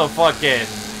 then it's a fucking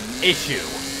issue.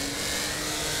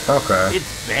 Okay.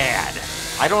 It's bad.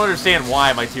 I don't understand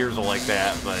why my tears are like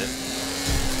that, but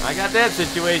I got that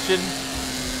situation.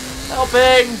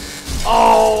 Helping!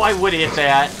 Oh, I would hit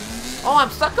that. Oh, I'm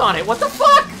stuck on it. What the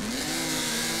fuck?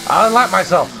 I unlocked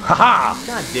myself. Haha!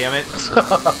 God damn it.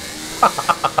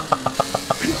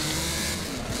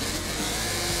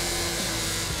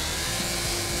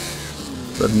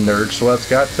 The nerd sweats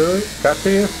got to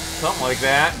you? Something like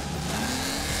that.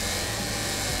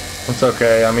 It's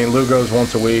okay. I mean, Lou goes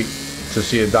once a week to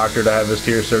see a doctor to have his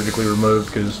tears surgically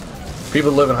removed because people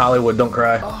that live in Hollywood don't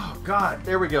cry. Oh, God.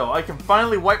 There we go. I can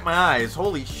finally wipe my eyes.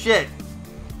 Holy shit.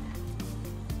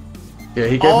 Yeah,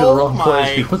 he came to the wrong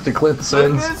place. He wants to cleanse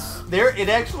sins. There, it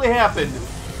actually happened.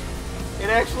 It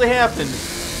actually happened.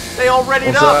 They all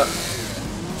readied up.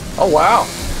 That? Oh, wow.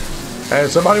 And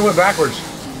somebody went backwards.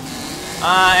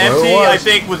 MT, I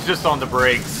think, was just on the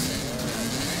brakes.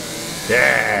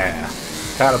 Yeah.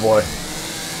 Attaboy.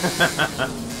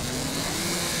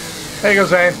 There you go,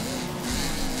 Zane.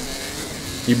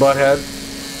 You butthead.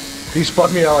 He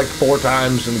spun me out like 4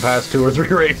 times in the past 2 or 3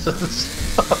 races.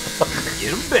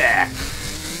 Get him back.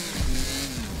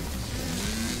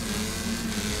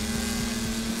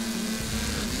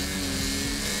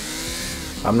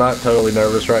 I'm not totally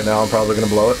nervous right now. I'm probably going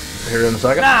to blow it here in a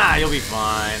second. Nah, you'll be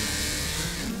fine.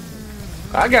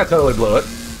 I got totally blew it.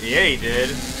 Yeah, he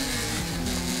did.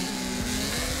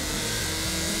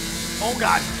 Oh,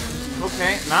 God.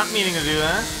 Okay, not meaning to do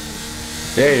that.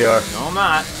 There you are. No, I'm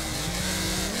not.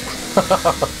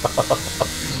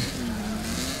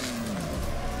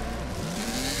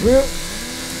 Yep.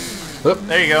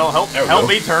 There you go. Help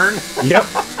me turn. Yep.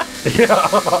 Yeah.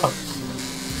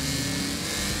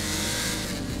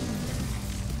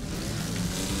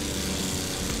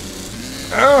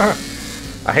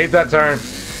 I hate that turn.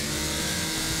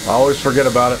 I always forget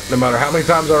about it. No matter how many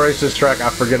times I race this track, I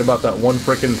forget about that one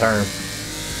freaking turn.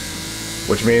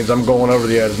 Which means I'm going over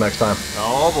the edge next time.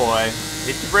 Oh boy.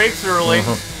 Hit your brakes early.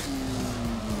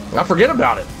 I forget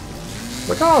about it.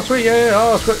 Like, oh, sweet, yeah,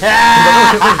 oh, sweet.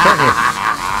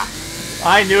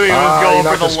 I knew he was going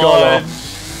for the lunge.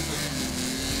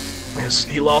 Yes,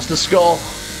 he lost his skull.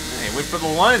 He went for the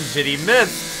lunge and he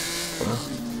missed.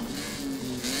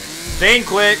 T.A.N.K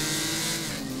quit.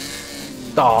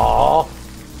 Aww.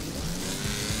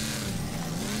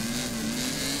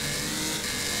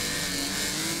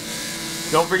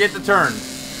 Don't forget to turn.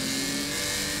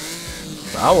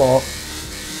 I won't.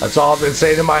 That's all I've been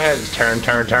saying in my head is turn,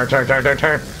 turn, turn, turn, turn, turn,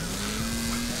 turn.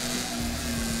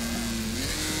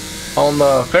 On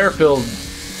the Fairfield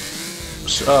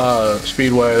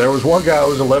Speedway, there was one guy who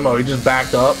was a limo. He just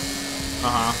backed up.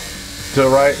 To the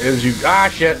right as you... Ah,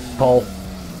 shit. Pole.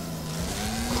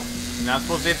 You're not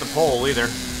supposed to hit the pole either.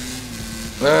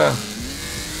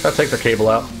 I'll take the cable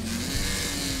out.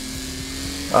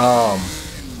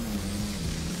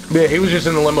 Yeah, he was just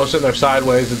in the limo sitting there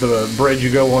sideways at the bridge you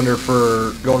go under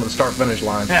for going to the start-finish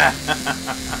line.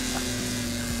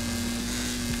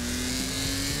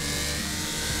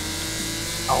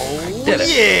 Oh, did it.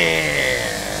 Yeah!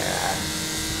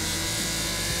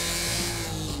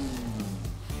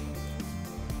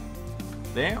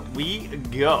 There we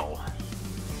go.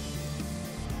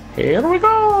 Here we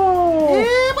go!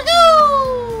 Here we go!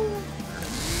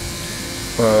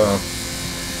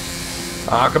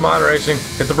 Come on, racing.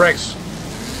 Hit the brakes.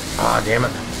 Ah, damn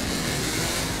it.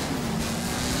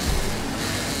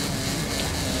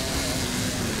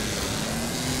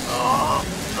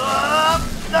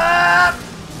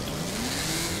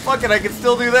 fuck it, I can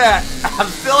still do that. I'm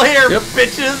still here, Yep.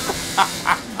 bitches.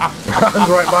 I was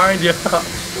right behind you.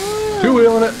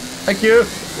 Two-wheeling it. Thank you.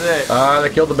 They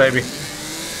killed the baby.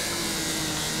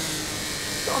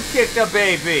 Don't kick the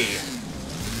baby.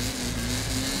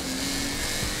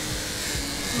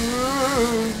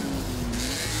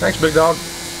 Thanks, big dog.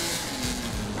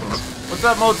 What's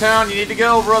up, Motown? You need to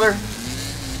go, brother.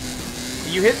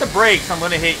 You hit the brakes, I'm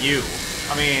gonna hit you.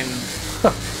 I mean...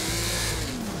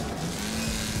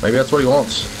 Maybe that's what he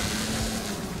wants.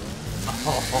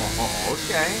 Oh,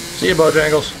 okay. See you,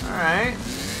 Bojangles. Alright.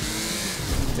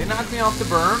 They knocked me off the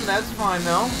berm. That's fine,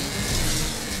 though.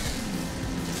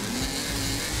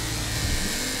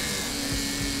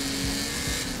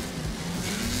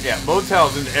 Yeah,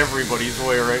 Motel's in everybody's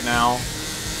way right now.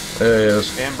 There he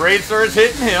is. And Braidstar's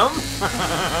hitting him.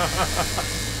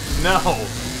 No.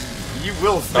 You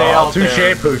will stay out there.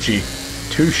 Touche, Poochie.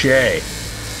 Touche.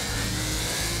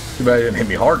 Too bad he didn't hit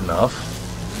me hard enough.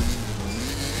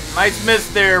 Nice miss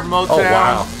there, Motown. Oh,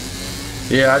 wow.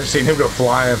 Yeah, I just seen him go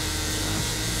flying.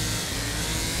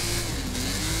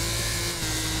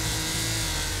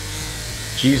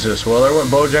 Jesus, well, there went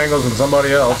Bojangles and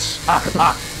somebody else.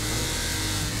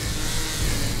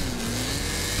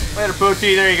 Later,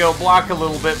 Poochie. There you go. Block a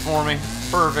little bit for me.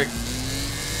 Perfect.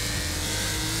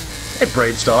 Hey,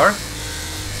 Braidstar.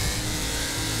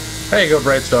 There you go,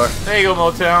 Braidstar. There you go,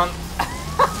 Motown.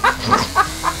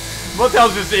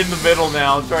 Motown's just in the middle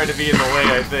now, trying to be in the way,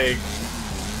 I think.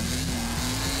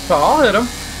 Oh, I'll hit him.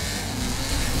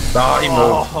 Oh, he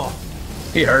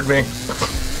moved. He heard me.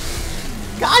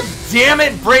 God damn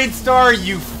it, Braidstar,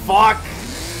 you fuck!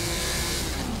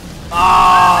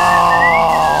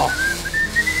 Oh!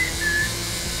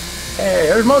 Hey,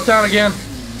 there's Motown again.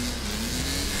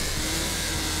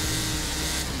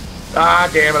 Ah,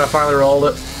 damn it, I finally rolled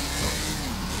it.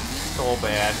 So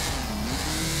bad.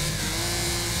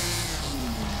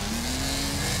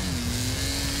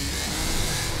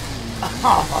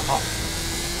 Oh,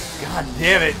 God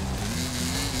damn it.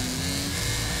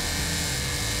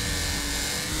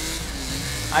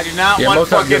 I do not want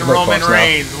fucking Roman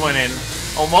Reigns winning.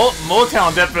 Oh,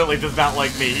 Motown definitely does not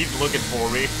like me. He's looking for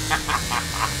me.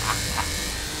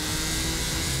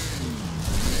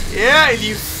 Yeah, and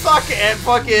you suck at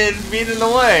fucking being in the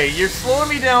way. You're slowing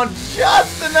me down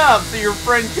just enough so your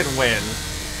friend can win.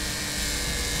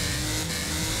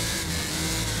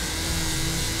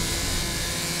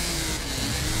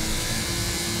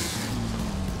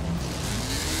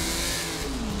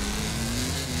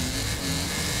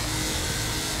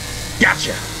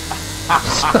 Gotcha.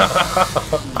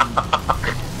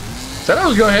 Said I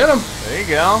was gonna hit him. There you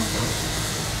go.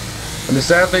 And the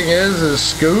sad thing is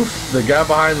Scoof, the guy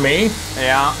behind me.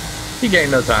 Yeah. He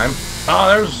gained no time.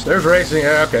 Oh, there's racing.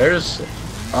 Yeah, okay, there's.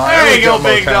 There you go,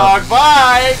 big dog.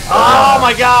 Bye. Oh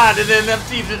my God! And then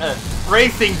MC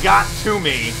Racing got to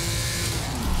me.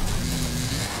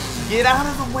 Get out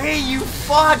of the way, you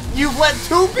fuck! You've let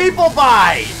two people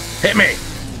by. Hit me.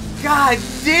 God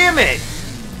damn it!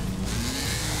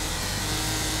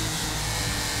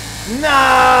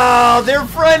 No, their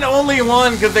friend only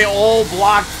won because they all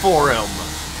blocked for him.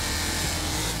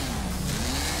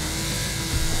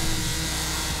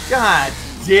 God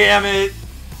damn it.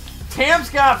 Tam's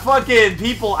got fucking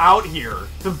people out here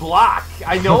to block.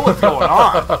 I know what's going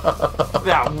on.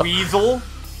 That weasel.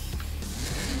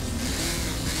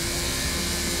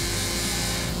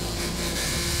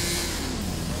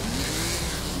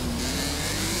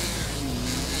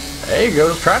 There you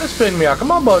go. Try to spin me out.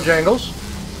 Come on, Bojangles.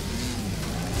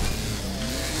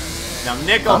 Now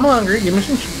Nick, I'm hungry. Give me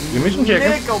some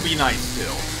chicken. Nick will be nice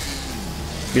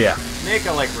too. Yeah. Nick,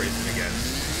 I like racing again.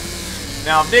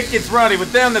 Now, if Nick gets rowdy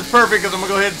with them, that's perfect because I'm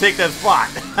gonna go ahead and take that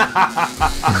spot.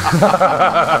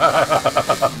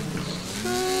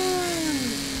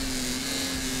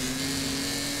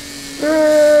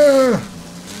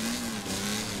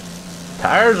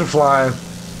 Tires are flying.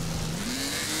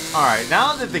 Alright,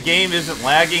 now that the game isn't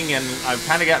lagging and I've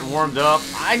kind of gotten warmed up,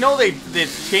 I know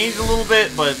it's changed a little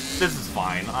bit, but this is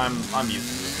fine. I'm used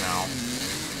to this now.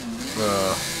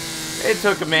 It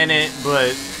took a minute,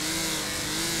 but...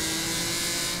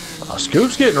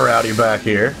 Scoop's getting rowdy back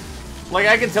here. Like,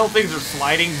 I can tell things are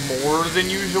sliding more than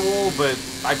usual, but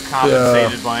I've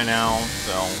compensated by now,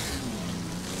 so...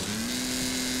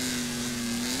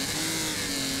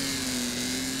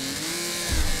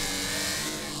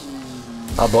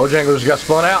 Oh, Bojangles got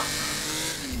spun out.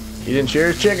 He didn't share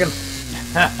his chicken.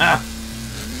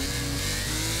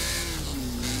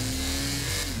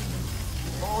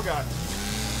 Oh, God.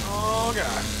 Oh,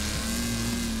 God.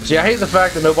 See, I hate the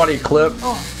fact that nobody clipped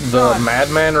the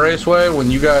Madman Raceway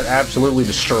when you got absolutely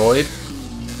destroyed.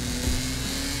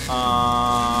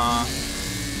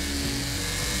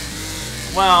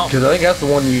 Well, because I think that's the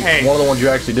one you, hey, one of the ones you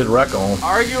actually did wreck on.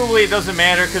 Arguably, it doesn't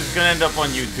matter because it's gonna end up on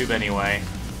YouTube anyway.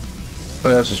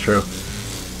 That's just true.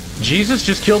 Jesus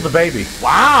just killed the baby.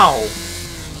 Wow.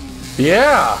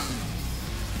 Yeah.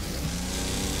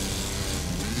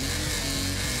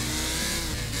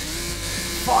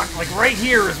 Fuck, like right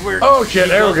here is where. Oh shit!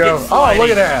 There we go. Oh, look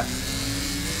at that.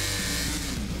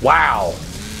 Wow.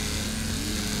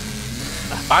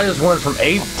 I just went from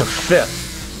 8th to 5th.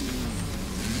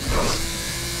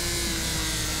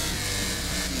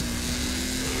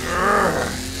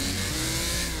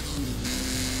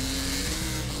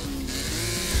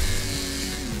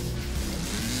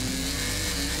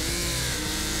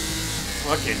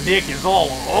 Fucking Nick is all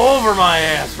over my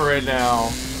ass right now.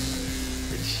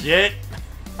 Shit.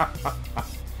 I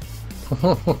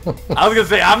was gonna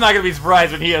say, I'm not gonna be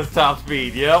surprised when he has top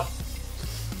speed, yep.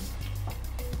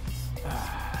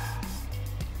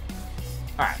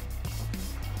 Alright.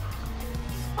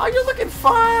 Oh, you're looking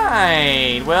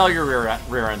fine. Well, your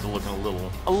rear end's looking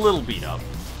a little beat up.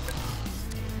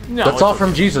 No, that's all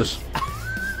from Jesus.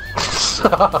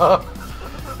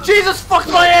 Jesus fucked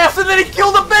my ass and then he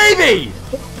killed a baby!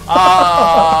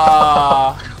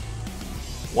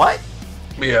 What?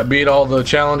 Yeah, beat all the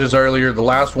challenges earlier. The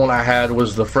last one I had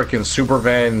was the frickin' Super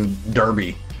Van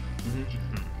Derby.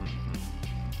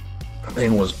 That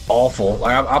thing was awful.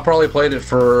 I probably played it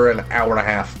for an hour and a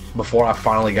half before I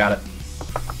finally got it.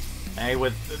 Hey,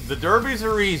 with the derbies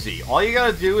are easy. All you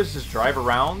gotta do is just drive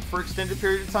around for extended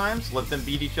period of times, let them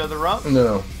beat each other up.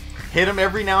 No. Hit them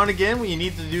every now and again when you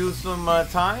need to do some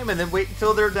time, and then wait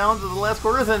until they're down to the last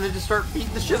quarter, and then just start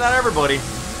beating the shit out of everybody.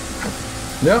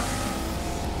 Yeah.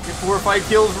 Get 4 or 5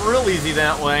 kills real easy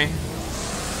that way.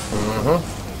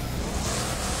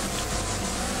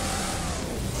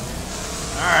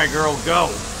 Alright, girl, go.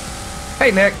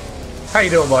 Hey, Nick. How you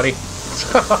doing, buddy?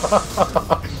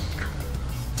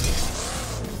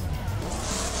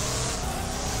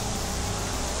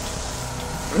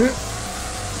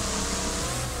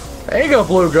 There you go,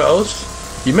 Blue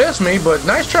Ghost. You missed me, but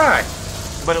nice try.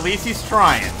 But at least he's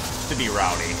trying to be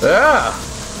rowdy. Yeah.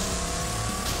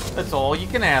 That's all you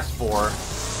can ask for.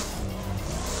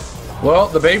 Well,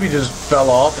 the baby just fell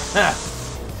off.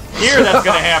 Here, that's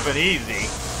gonna happen easy.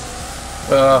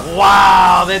 Uh,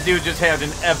 Wow, that dude just had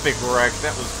an epic wreck.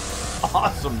 That was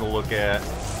awesome to look at.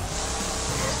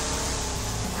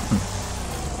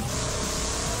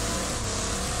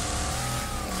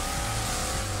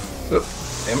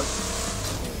 Oops, damn it.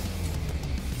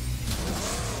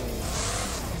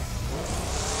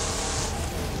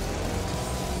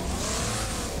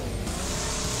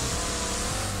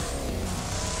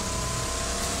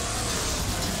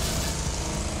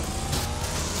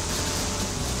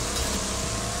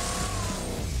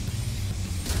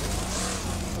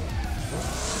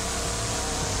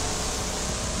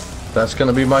 That's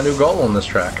gonna be my new goal on this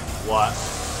track. What?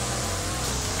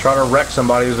 Try to wreck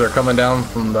somebody as they're coming down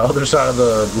from the other side of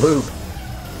the loop.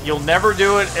 You'll never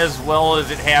do it as well as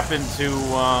it happened to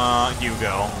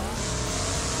Hugo.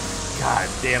 God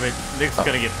damn it. Nick's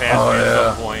gonna get past me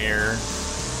at some point here.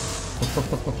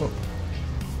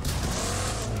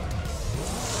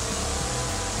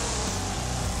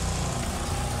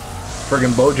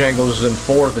 Friggin' Bojangles in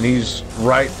 4th and he's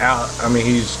right out. I mean,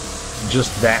 he's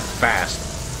just that fast.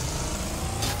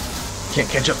 Can't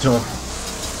catch up to him.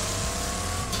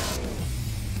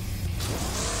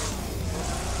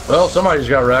 Well, somebody just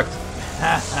got wrecked.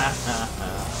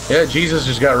 Yeah, Jesus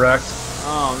just got wrecked.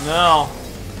 Oh no.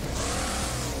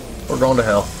 We're going to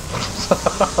hell.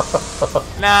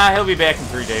 Nah, he'll be back in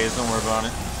 3 days. Don't worry about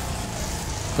it.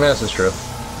 This is true.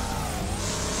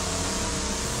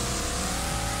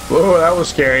 Whoa, that was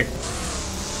scary.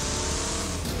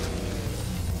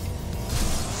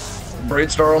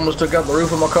 Braidstar almost took out the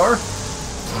roof of my car.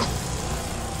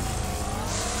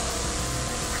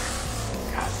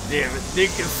 God damn it,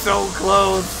 Nick is so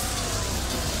close.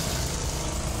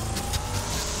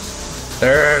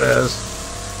 There it is.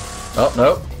 Oh,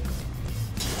 nope.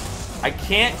 I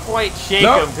can't quite shake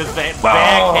Nope. him because that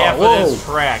back half whoa. of this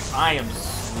track I am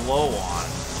slow on.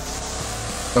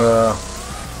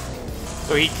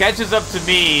 So he catches up to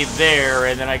me there,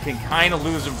 and then I can kind of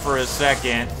lose him for a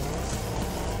second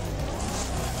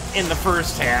in the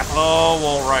first half. Oh,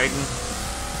 wall riding.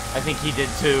 I think he did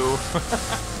too.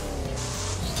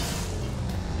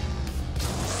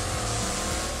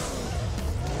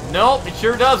 Nope, it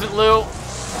sure doesn't, Lou.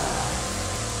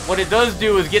 What it does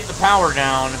do is get the power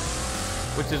down,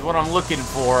 which is what I'm looking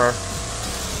for.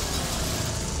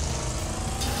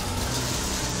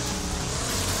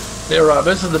 Yeah, Rob,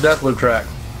 this is the Deathloop track.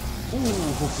 Ooh.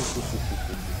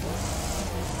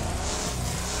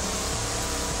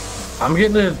 I'm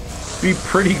getting to be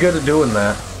pretty good at doing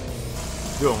that.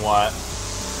 Doing what?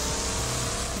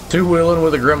 Two-wheeling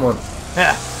with a gremlin.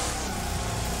 Yeah.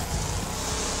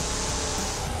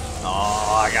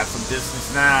 Oh, I got some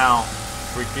distance now.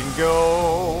 We can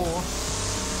go.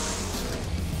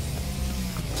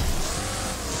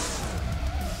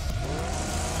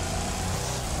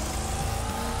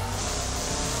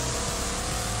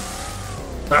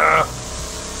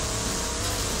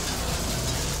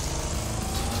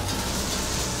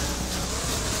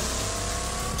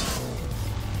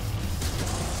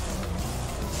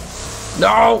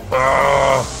 No!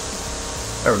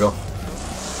 There we go.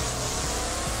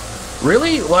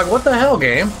 Really? Like, what the hell,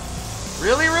 game?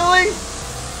 Really, really?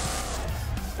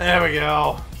 There we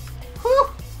go. Whew.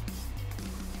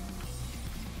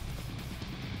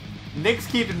 Nick's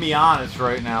keeping me honest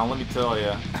right now, let me tell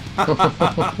you.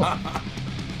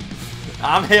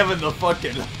 I'm having the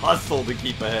fucking hustle to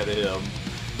keep ahead of him.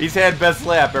 He's had best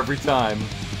lap every time.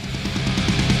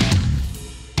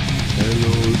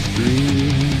 Hello,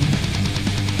 stream.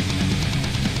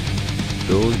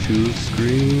 Don't you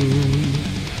scream,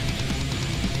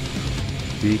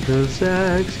 because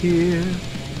Axe here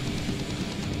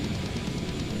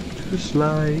to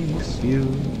slice you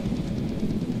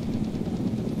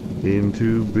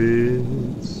into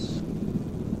bits,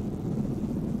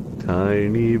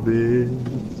 tiny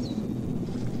bits,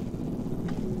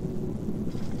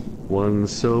 one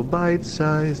so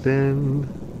bite-sized and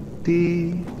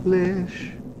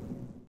delish.